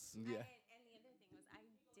 was. Yeah. and the other thing was I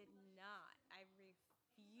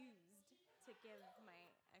refused to give my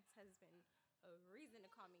ex-husband a reason to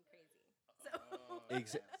call me crazy.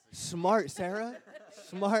 So Smart, Sarah.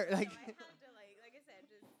 Smart. Like. So I had to like I said,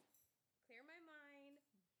 just clear my mind,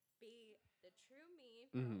 be the true me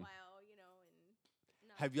for Mhm. a while, and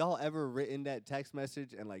not Have y'all ever written that text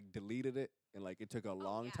message and like deleted it, and like it took a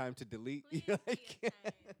long yeah. time to delete? Plenty of Like-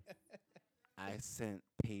 times. I sent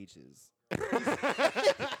pages. This will have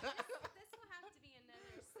to be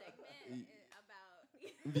another segment about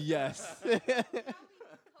Yes. how we cope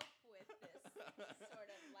with this sort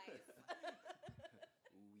of life.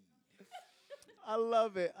 I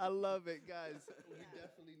love it. I love it, guys. We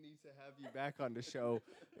definitely need to have you back on the show.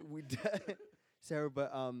 Sarah,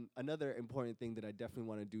 but another important thing that I definitely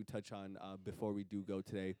want to touch on before we do go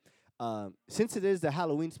today, since it is the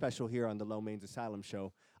Halloween special here on the Low Mains Asylum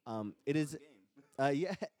show, it is,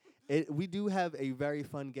 yeah, we do have a very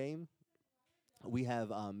fun game. We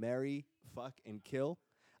have marry, fuck, and kill.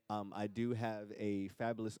 I do have a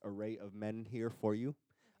fabulous array of men here for you.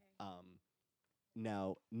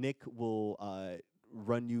 Now, Nick will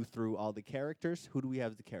run you through all the characters. Who do we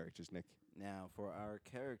have as the characters, Nick? Now, for our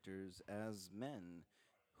characters as men,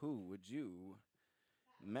 who would you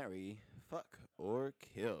marry, fuck, or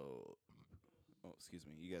kill? Oh, excuse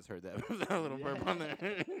me. You guys heard that, that little burp on there.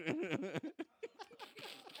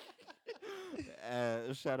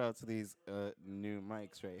 Shout out to these new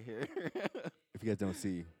mics right here. If you guys don't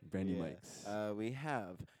see, brand new Yeah. mics. We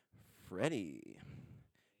have Freddy,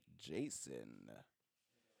 Jason,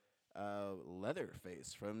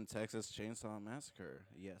 Leatherface from Texas Chainsaw Massacre.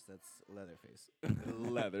 Yes, that's Leatherface.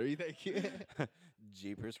 Leather, thank you.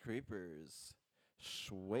 Jeepers Creepers.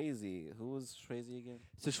 Swayze. Who was Swayze again?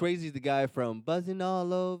 So Swayze's the guy from Buzzing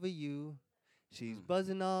All Over You. She's Mm.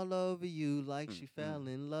 buzzing all over you like Mm, she fell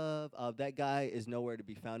in love. That guy is nowhere to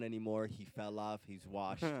be found anymore. He fell off. He's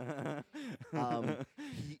washed. He Then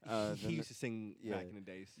used to sing back in the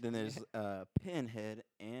days. Then there's Pinhead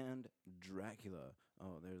and Dracula.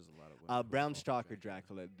 Oh, there's a lot of women. who Brown fall for Stalker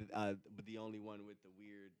Dracula, but the only one with the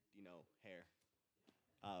weird, hair.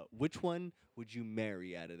 Which one would you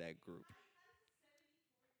marry out of that group?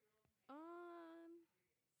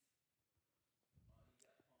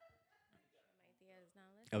 My idea is not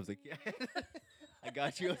listening. I was like, yeah. I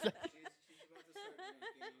Got you. She's about to start drinking. She's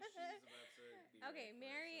about to be Okay,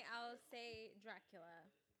 Mary, I'll say Dracula.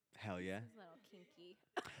 Hell yeah. He's a little kinky.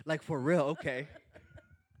 Like for real, okay.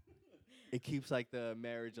 It keeps like the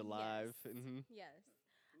marriage alive. Yes. Mm-hmm. Yes.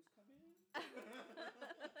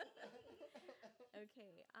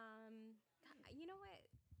 Okay. You know what?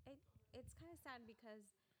 It's kind of sad because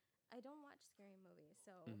I don't watch scary movies,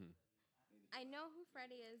 so Mm-hmm. I know who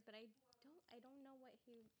Freddy is, but I don't know what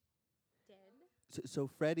he did. So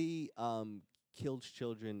Freddy kills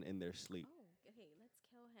children in their sleep. Oh, okay. Let's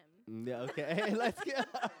kill him. Yeah, okay. Let's go.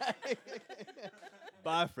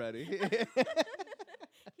 Bye, Freddy.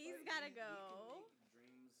 He's gotta go.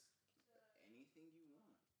 dreams anything you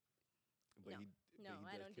want. But No,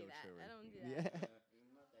 he I does don't do kill that. children. I don't do Yeah. that.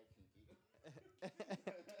 Not that kinky.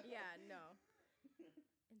 Yeah, no.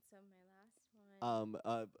 And so my last one.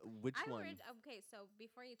 Which I one? okay, so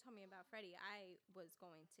before you told me about Freddy, I was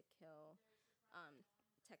going to kill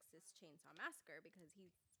Texas Chainsaw Massacre because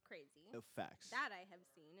he's crazy. Facts. That I have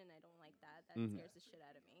seen, and I don't like that. That Mhm. scares the shit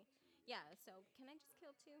out of me. Yeah, so can I just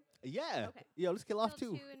kill two? Yeah. Okay. Yeah, let's kill off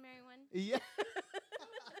Kill two. two and marry one? Yeah.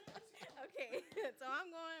 Okay, so I'm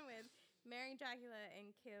going with marry Dracula and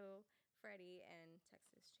kill Freddy and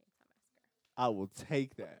Texas Chainsaw Massacre. I will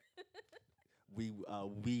take that.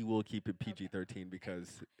 We will keep it PG-13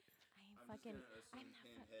 because I am fucking. I'm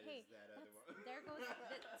not. Hey, that's, there goes.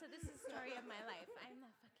 So this is the story of my life. I'm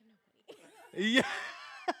not fucking nobody. yeah.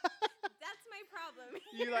 That's my problem.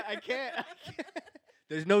 You like I can't.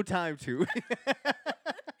 There's no time to. I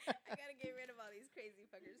gotta get rid of all these crazy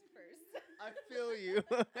fuckers first. I feel you.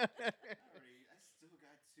 I still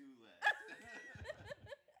got two left.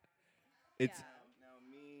 It's Now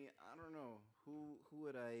me, I don't know who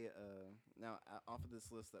would I now off of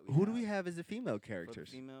this list that we who do we have as the female for the characters?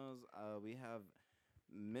 females? We have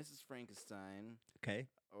Mrs. Frankenstein, Okay.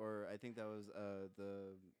 or I think that was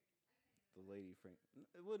the lady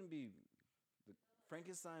It wouldn't be.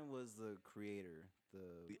 Frankenstein was the creator.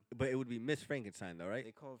 But it would be Miss Frankenstein though, right?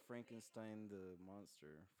 They called Frankenstein the monster.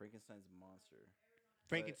 Frankenstein's a monster.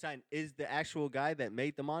 Frankenstein is the actual guy that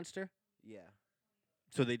made the monster? Yeah.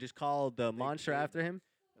 So they just called the monster they- after him?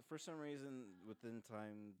 For some reason, within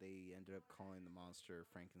time, they ended up calling the monster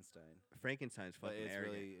Frankenstein. Frankenstein's But fucking it's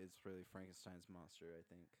arrogant. really Frankenstein's monster, I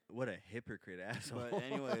think. What a hypocrite asshole. But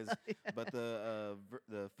anyways, but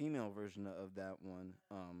the female version of that one,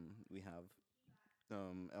 we have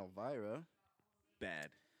Elvira, Bad.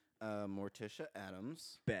 Morticia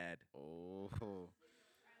Adams. Bad. Oh.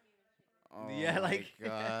 Yeah, my like-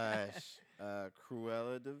 gosh,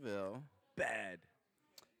 Cruella Deville. Bad.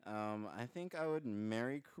 I think I would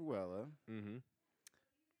marry Cruella. Mm-hmm.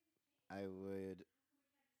 I would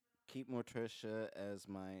keep Morticia as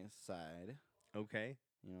my side. Okay.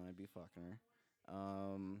 You know, I'd be fucking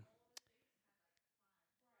her.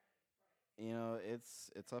 You know, it's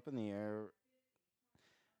up in the air.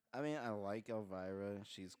 I mean, I like Elvira.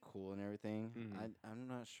 She's cool and everything. Mhm. I'm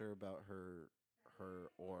not sure about her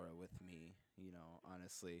aura with me. You know,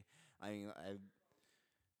 honestly, I mean,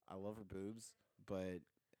 I love her boobs, but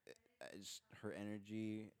her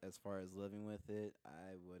energy, as far as living with it,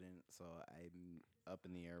 I wouldn't. So I'm up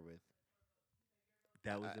in the air with.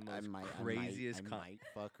 That was the most craziest I con- might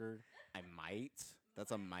fuck her. I might.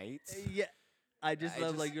 That's a might. Yeah. I just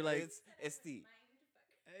love like you're like it's the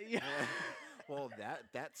yeah. well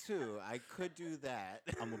that too. I could do that.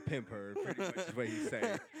 I'm a pimp her, pretty much is what he's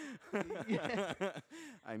saying.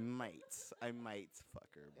 I might fuck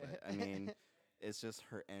her, but I mean, it's just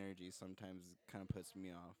her energy sometimes kind of puts me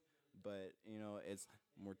off. But you know, it's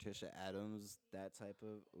Morticia Adams, that type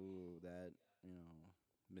of that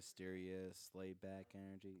mysterious, laid back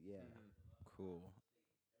energy. Yeah, cool.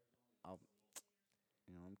 I'm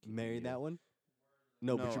keeping Marry you. that one?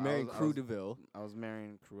 No, but No, you're I marrying was- I Crew was- DeVille. I was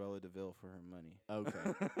marrying Cruella Deville for her money. Okay.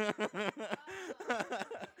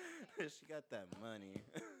 She got that money.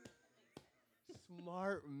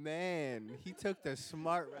 Smart man. He took the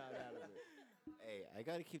smart route out of it. Hey, I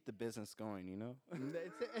got to keep the business going, you know?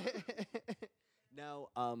 Now,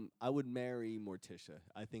 I would marry Morticia.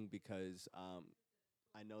 I think because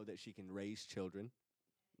I know that she can raise children.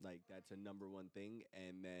 Like that's a number one thing,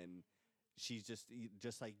 and then she's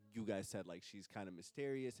just like you guys said. Like she's kind of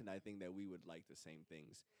mysterious, and I think that we would like the same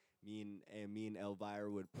things. Me and Elvira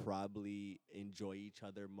would probably enjoy each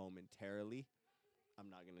other momentarily. I'm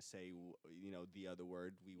not gonna say the other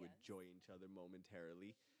word. We would enjoy each other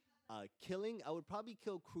momentarily. Killing, I would probably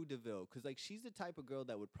kill Crew DeVille because like she's the type of girl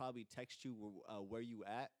that would probably text you where you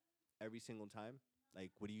at every single time. Like,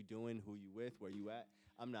 what are you doing? Who you with? Where you at?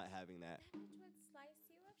 I'm not having that. That bitch would slice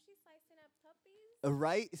you up. She's slicing up puppies.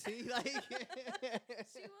 Right? See, like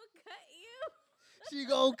She will cut you. She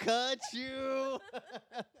gonna cut you.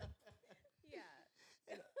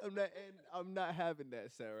 Yeah. I'm not having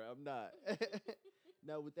that, Sarah. I'm not.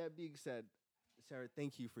 Now, with that being said, Sarah,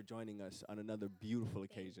 thank you for joining us on another beautiful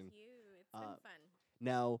occasion. Thank you. It's been fun.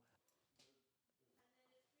 Now,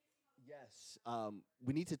 yes,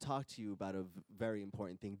 we need to talk to you about a very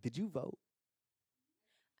important thing. Did you vote?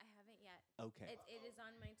 I haven't yet. Okay. It is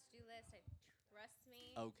on my to-do list. Trust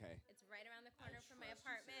me. Okay. It's right around the corner from my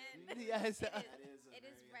apartment. Yes. It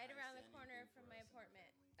is right around the corner from my apartment.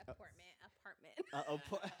 Apartment.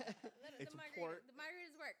 It's the port. The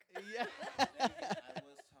margaritas work. Yeah. I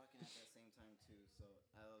was talking at that same time too, so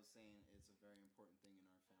I was saying it's a very important thing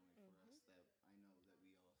in our family for us that I know that we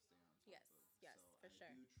all stay on top Yes, of. yes, so for sure.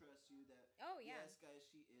 I do trust you that. Oh, yeah. Yes, guys,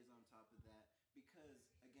 she is on top of that because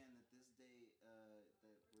again, that this day that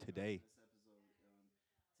we're Today. dropping this episode,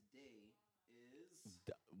 today is.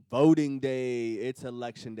 Voting day. It's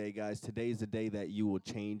election day, guys. Today is the day that you will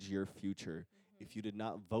change your future. If you did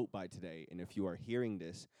not vote by today, and if you are hearing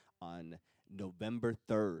this on November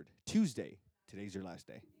 3rd, Tuesday, today's your last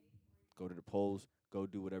day. Go to the polls. Go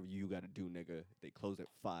do whatever you got to do, nigga. They close at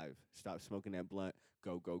 5. Stop smoking that blunt.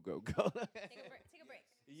 Go, go, go, go. Take a break. Take a break.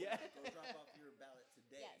 Yeah. Go drop off your ballot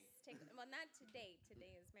today. Yes. Well, not today.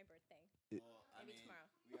 Today is my birthday. Well, Maybe tomorrow.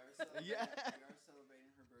 We are celebrating, Yeah. we are celebrating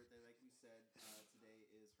her birthday, like we said. Today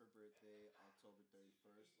is her birthday, October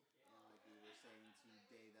 31st. And like we were saying,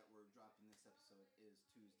 today that we're dropping this episode is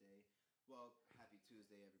Tuesday. Well, happy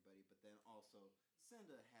Tuesday, everybody. But then also send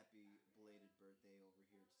a happy belated birthday over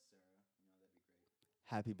here to Sarah. That'd be great.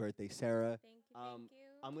 Happy birthday, Sarah. Thank you. Thank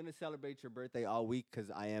you. I'm going to celebrate your birthday all week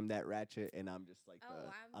because I am that ratchet, and I'm just like,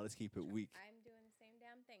 let's keep it weak. I'm doing the same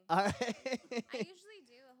damn thing. All right. I usually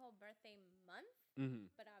do a whole birthday month,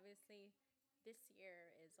 but obviously this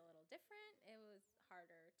year is a little different. It was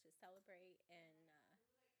harder to celebrate, and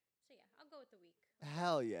so yeah, I'll go with the week.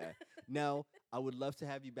 Hell yeah. Now, I would love to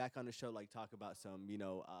have you back on the show, like talk about some,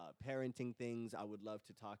 parenting things. I would love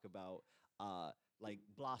to talk about like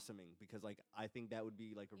blossoming because like I think that would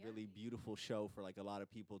be like a really beautiful show for like a lot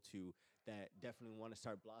of people that definitely want to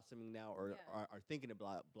start blossoming now or are thinking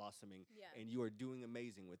about blossoming. Yeah. And you are doing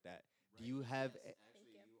amazing with that. Do you have Yes, Thank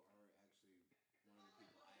actually, you. you are actually one of the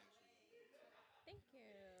people I actually. Thank you.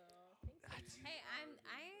 Thank you. Hey, I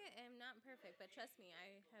am not perfect, but trust me,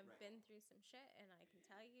 I have been through some shit, and I can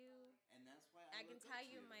tell you. And that's why I can tell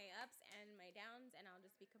you my ups and my downs, and I'll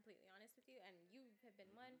just be completely honest with you. And you have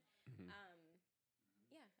been one.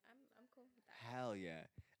 Yeah, I'm cool with that. Hell yeah.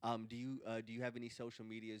 Do you have any social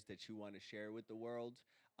medias that you want to share with the world?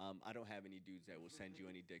 I don't have any dudes that will send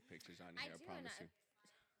you any dick pictures on here. I do, promise you.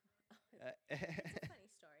 It's a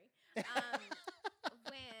funny story.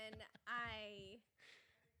 When I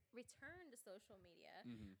returned to social media,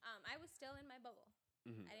 I was still in my bubble.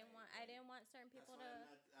 I didn't want certain people to.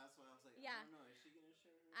 That's why I was like, Yeah. I don't know. Is she gonna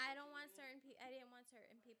share? I didn't want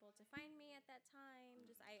certain people to find me at that time.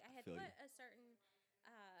 Just I had Feel put you. a certain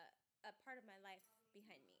a part of my life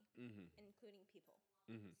behind me, including people.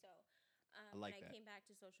 So like when I that. came back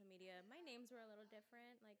to social media, my names were a little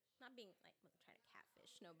different. Like not being like trying to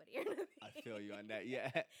catfish nobody or anything. I feel you on that. Yeah.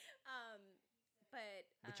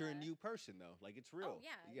 But You're a new person though. Like it's real. Oh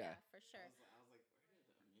yeah, for sure. I was like, where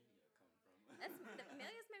did Amelia come from?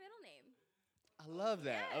 Amelia's my middle name. I love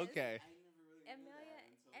that. Yes. Okay. I never really Amelia, knew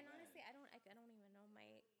that until and then. honestly, I don't even know my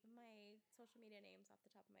social media names off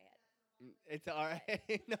the top of my head. It's all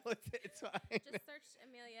right. No, it's fine. Just search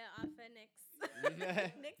Amelia off of Nick's.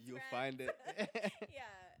 Nick's You'll Friends. find it. Yeah.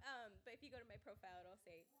 But if you go to my profile, it'll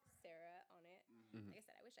say Sarah on it. Like I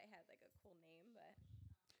said, I wish I had like a cool name, but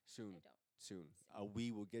Soon. I don't. Soon.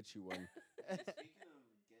 We will get you one. Speaking of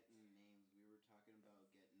getting names, we were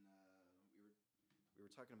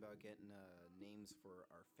talking about getting names for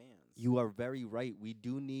our fans. You are very right. We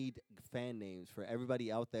do need fan names for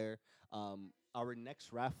everybody out there. Our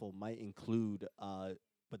next raffle might include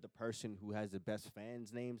but the person who has the best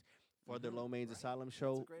fans names for the Low Mains Asylum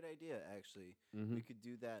show. That's a great idea, actually. We could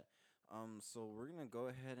do that. So we're gonna go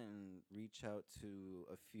ahead and reach out to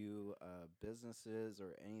a few businesses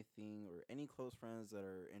or anything or any close friends that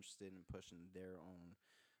are interested in pushing their own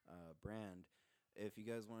brand. If you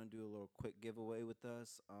guys want to do a little quick giveaway with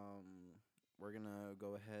us, we're gonna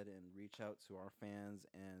go ahead and reach out to our fans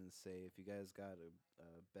and say if you guys got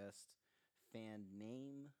a best fan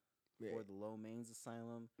name for the Low Mains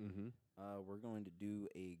Asylum, we're going to do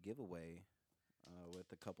a giveaway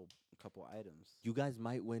with a couple items. You guys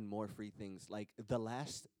might win more free things. Like the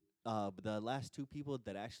last two people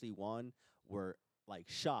that actually won were like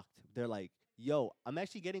shocked. They're like, "Yo, I'm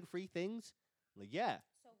actually getting free things." Like, yeah.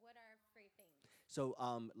 So what are free things? So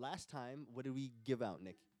last time, what did we give out,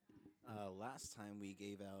 Nick? Last time we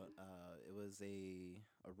gave out, it was a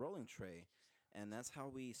rolling tray, and that's how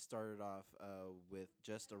we started off with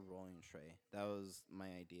just a rolling tray. That was my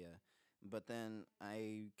idea. But then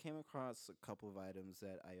I came across a couple of items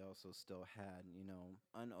that I also still had,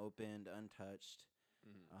 unopened, untouched.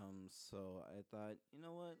 So I thought, you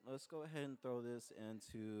know what? Let's go ahead and throw this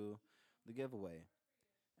into the giveaway.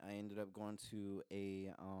 I ended up going to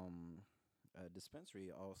a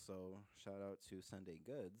dispensary. Also, shout out to Sunday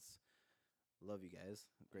Goods. Love you guys.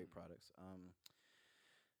 Great products.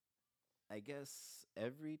 I guess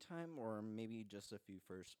every time, or maybe just a few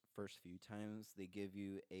first few times, they give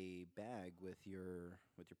you a bag with your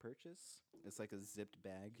purchase. It's like a zipped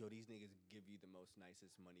bag. Yo, these niggas give you the most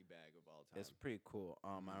nicest money bag of all time. It's pretty cool.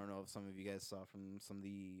 I don't know if some of you guys saw from some of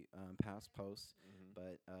the past posts,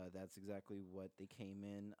 but that's exactly what they came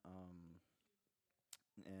in.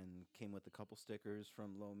 And came with a couple stickers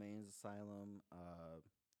from Low Main's Asylum,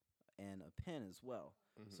 and a pen as well.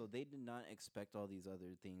 So they did not expect all these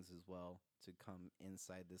other things as well to come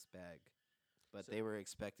inside this bag, but So- they were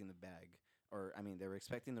expecting the bag, or I mean, they were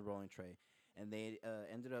expecting the rolling tray, and they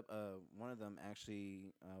ended up. One of them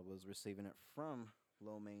actually was receiving it from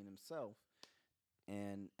Low Main himself,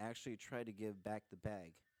 and actually tried to give back the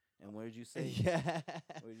bag. And what did you say? Yeah.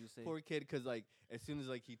 What did you say? Poor kid, cause like as soon as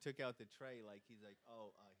like he took out the tray, like he's like,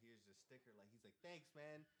 oh, here's the sticker. Like he's like, thanks,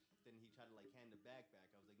 man. Then he tried to like hand the bag back.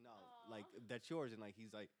 I was like, no, Aw. like that's yours. And like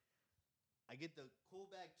he's like, I get the cool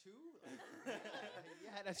bag too. Like,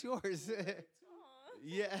 yeah, that's yours. Aw.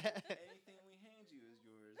 Yeah. Anything we hand you is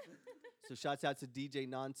yours. So shouts out to DJ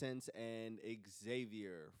Nonsense and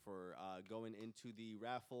Xavier for going into the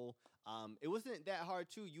raffle. It wasn't that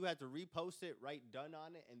hard too. You had to repost it, write done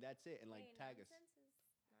on it, and that's it, and like Hey, tag us.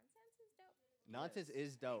 Nonsense is dope. Nonsense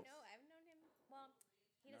is dope. I know. I've known him. Well,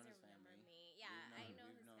 he Known doesn't his remember family. me. Yeah, We've I know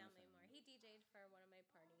we've his known his family more. He DJ'd for one of my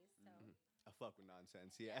parties, so. I fuck with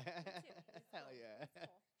Nonsense. Yeah. Me too. He's Hell cool. yeah.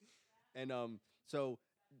 He's cool. And so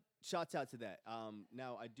shouts out to that.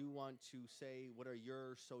 Now I do want to say, what are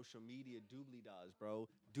your social media doobly does, bro?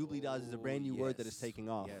 Doobly does is a brand new word that is yes. taking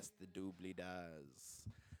off. Yes, the doobly does.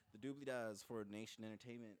 The doobly does for Nation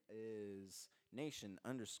Entertainment is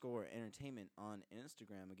Nation_Entertainment on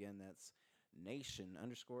Instagram. Again, that's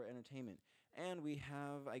Nation_Entertainment. And we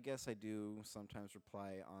have, I guess I do sometimes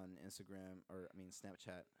reply on Instagram, or I mean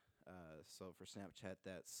Snapchat. So for Snapchat,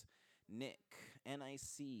 that's Nick,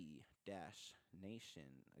 NIC dash Nation.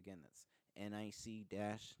 Again, that's NIC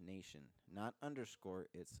dash Nation. Not underscore,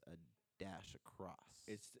 it's a dash across.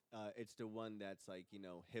 It's the one that's like,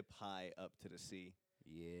 hip high up to the C.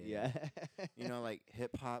 yeah. Yeah. Like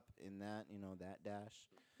hip hop in that, that dash.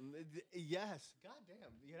 Yes. God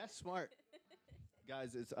damn. Yeah, that's smart.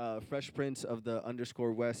 Guys, it's Fresh Prince of the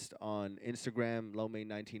 _West on Instagram,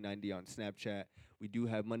 Lomay1990 on Snapchat. We do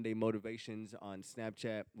have Monday Motivations on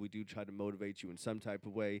Snapchat. We do try to motivate you in some type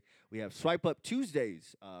of way. We have Swipe Up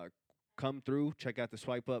Tuesdays. Come through, check out the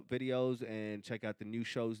Swipe Up videos, and check out the new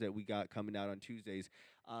shows that we got coming out on Tuesdays.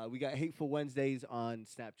 We got Hateful Wednesdays on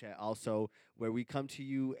Snapchat also, where we come to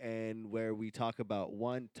you and where we talk about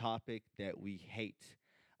one topic that we hate.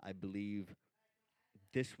 I believe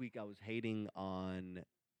this week I was hating on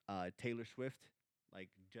Taylor Swift, like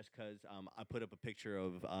just because I put up a picture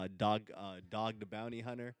of Dog the Bounty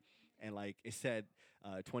Hunter, and like it said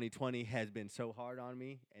 2020 has been so hard on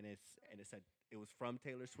me, and it said it was from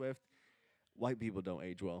Taylor Swift. White people don't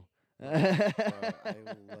age well. Bro,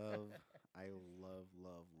 I love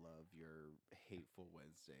your Hateful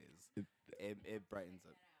Wednesdays. It brightens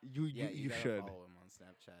up. You You gotta should. follow him on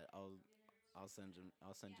Snapchat. I'll send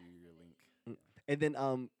you your link. And then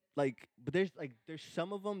but there's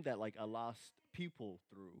some of them that like I lost people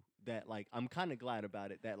through that like I'm kind of glad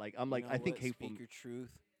about it, that like I'm like You know I think what? hateful. Speak your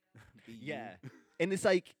truth. Be you. Yeah. And it's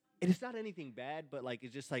like, and it's not anything bad, but like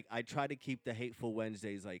it's just like I try to keep the Hateful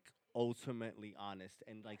Wednesdays like ultimately honest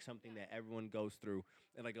and like something that everyone goes through.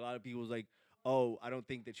 And like a lot of people's like, oh, I don't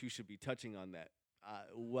think that you should be touching on that. You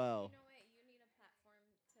Well, know what? You need a platform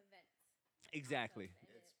to vent. exactly.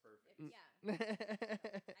 Yeah, I get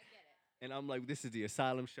it. And I'm like, this is the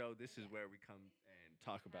Asylum show. This is where we come and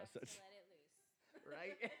talk about Have to such. let it loose.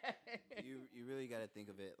 Right? You really got to think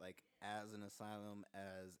of it like as an asylum,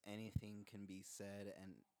 as anything can be said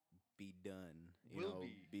and be done. You Will know,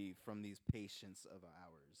 be. be from these patients of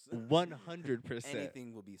ours. 100%.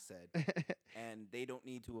 Anything will be said, and they don't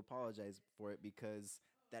need to apologize for it because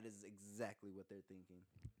that is exactly what they're thinking.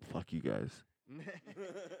 Fuck you guys.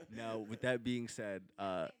 Now, with that being said,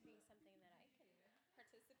 Might be something that I can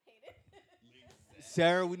participate in.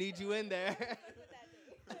 Sarah, we need you in there. Fuck with that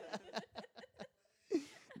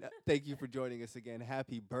dude. Thank you for joining us again.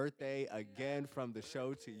 Happy birthday again from the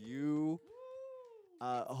show to you. It's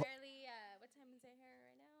barely, what time is it here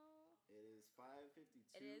right now? It is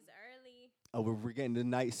 5:52. It is early. We're getting the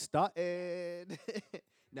night started.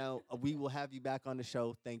 Now, we will have you back on the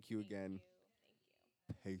show. Thank you again.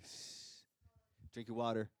 Thank you. Peace. Drink your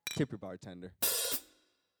water. Tip your bartender.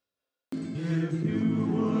 If you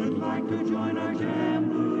would like to join our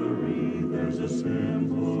jamboree, there's a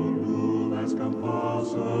simple rule that's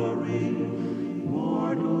compulsory.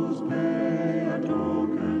 Mortals pay a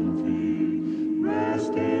token fee.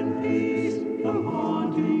 Rest in peace, the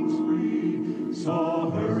haunting's free.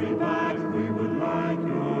 So hurry back, we would like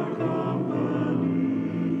your company.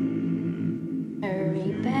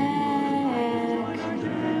 Hurry back,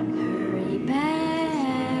 hurry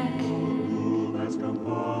back. Rule that's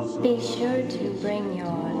compulsory. Be sure to bring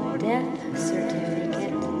your death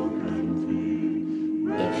certificate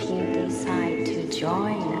if you decide to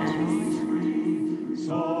join us.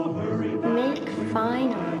 So hurry back. Make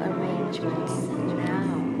final arrangements now.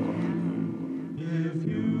 If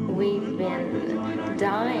you We've been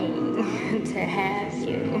dying to have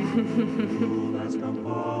you. that's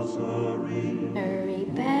compulsory. Hurry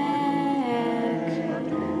back,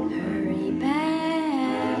 hurry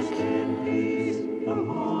back. The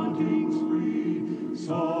haunting's free,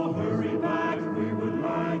 so hurry back, we would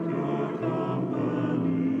like your company.